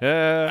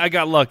I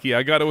got lucky.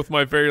 I got it with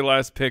my very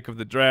last pick of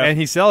the draft. And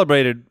he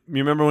celebrated. You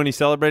remember when he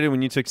celebrated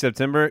when you took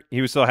September?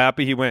 He was so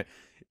happy. He went,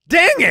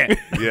 "Dang it!"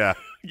 Yeah.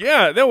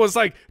 Yeah, that was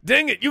like,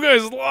 dang it, you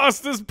guys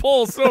lost this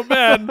poll so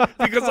bad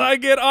because I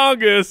get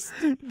August.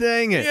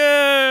 Dang it.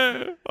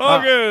 Yeah,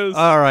 August.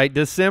 All right,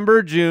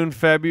 December, June,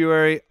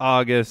 February,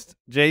 August.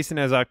 Jason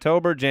has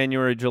October,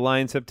 January, July,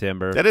 and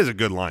September. That is a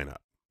good lineup.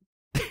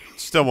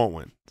 Still won't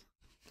win.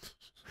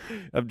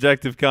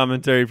 Objective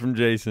commentary from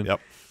Jason. Yep.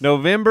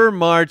 November,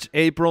 March,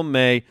 April,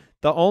 May.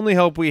 The only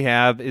hope we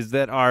have is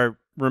that our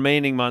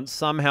remaining months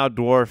somehow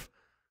dwarf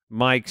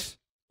Mike's.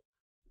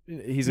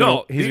 He's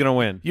gonna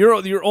win.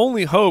 Your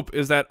only hope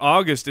is that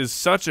August is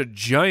such a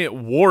giant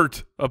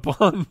wart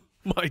upon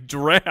my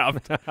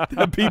draft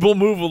that people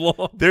move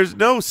along. There's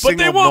no But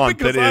single they won't month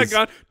because that I is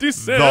got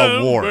December.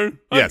 the war.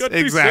 Yes,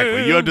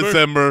 exactly. You have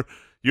December.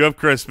 You have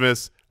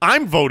Christmas.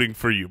 I'm voting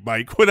for you,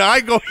 Mike. When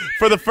I go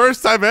for the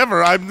first time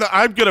ever, I'm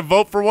gonna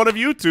vote for one of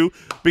you two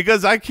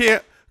because I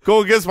can't go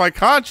against my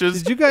conscience.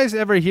 Did you guys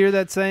ever hear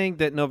that saying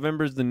that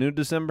November's the new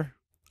December?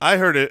 I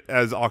heard it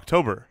as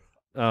October.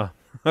 Oh.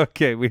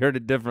 Okay, we heard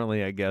it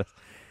differently, I guess.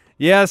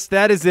 Yes,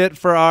 that is it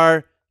for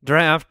our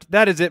draft.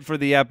 That is it for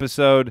the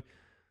episode.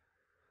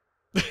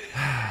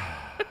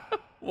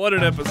 What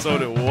an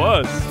episode it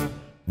was.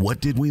 What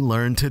did we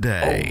learn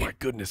today? Oh, my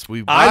goodness.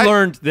 I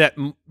learned that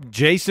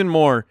Jason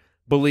Moore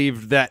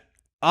believed that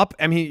how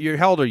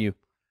old are you?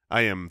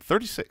 I am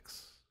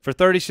 36. For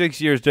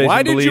 36 years, Jason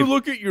Why did believed. you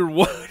look at your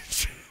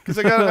watch? Because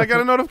I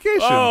got a notification.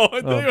 Oh,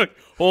 I thought you were like,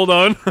 hold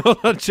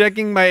on.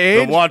 Checking my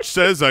age. The watch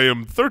says I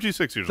am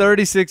 36 years old.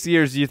 36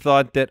 years you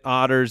thought that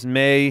otters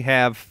may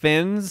have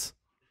fins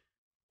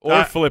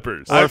Or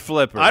flippers. or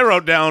flippers. I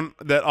wrote down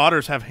that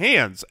otters have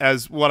hands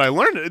as what I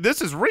learned.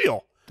 This is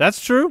real. That's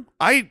true.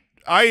 I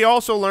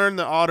also learned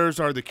that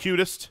otters are the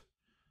cutest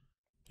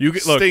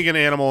stinking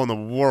animal in the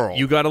world.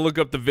 You got to look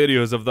up the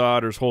videos of the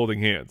otters holding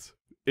hands.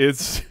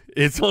 It's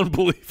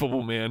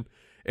unbelievable, man.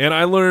 And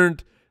I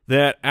learned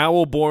that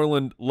Owl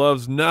Borland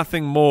loves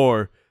nothing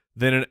more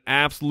than an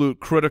absolute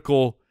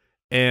critical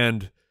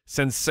and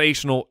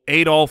sensational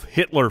Adolf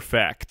Hitler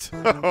fact.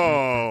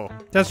 Oh.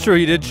 That's true.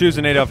 He did choose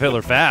an Adolf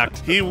Hitler fact.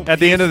 At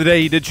the end of the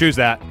day, he did choose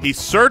that. He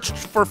searched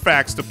for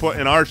facts to put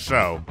in our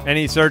show. And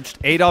he searched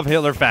Adolf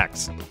Hitler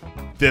facts.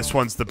 This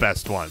one's the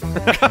best one.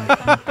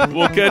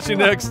 We'll catch you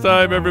next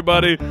time,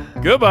 everybody.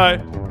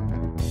 Goodbye.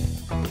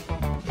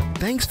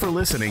 Thanks for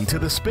listening to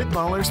the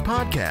Spitballers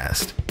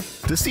podcast.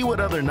 To see what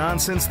other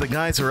nonsense the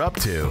guys are up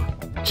to,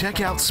 check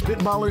out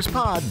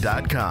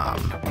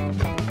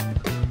SpitballersPod.com.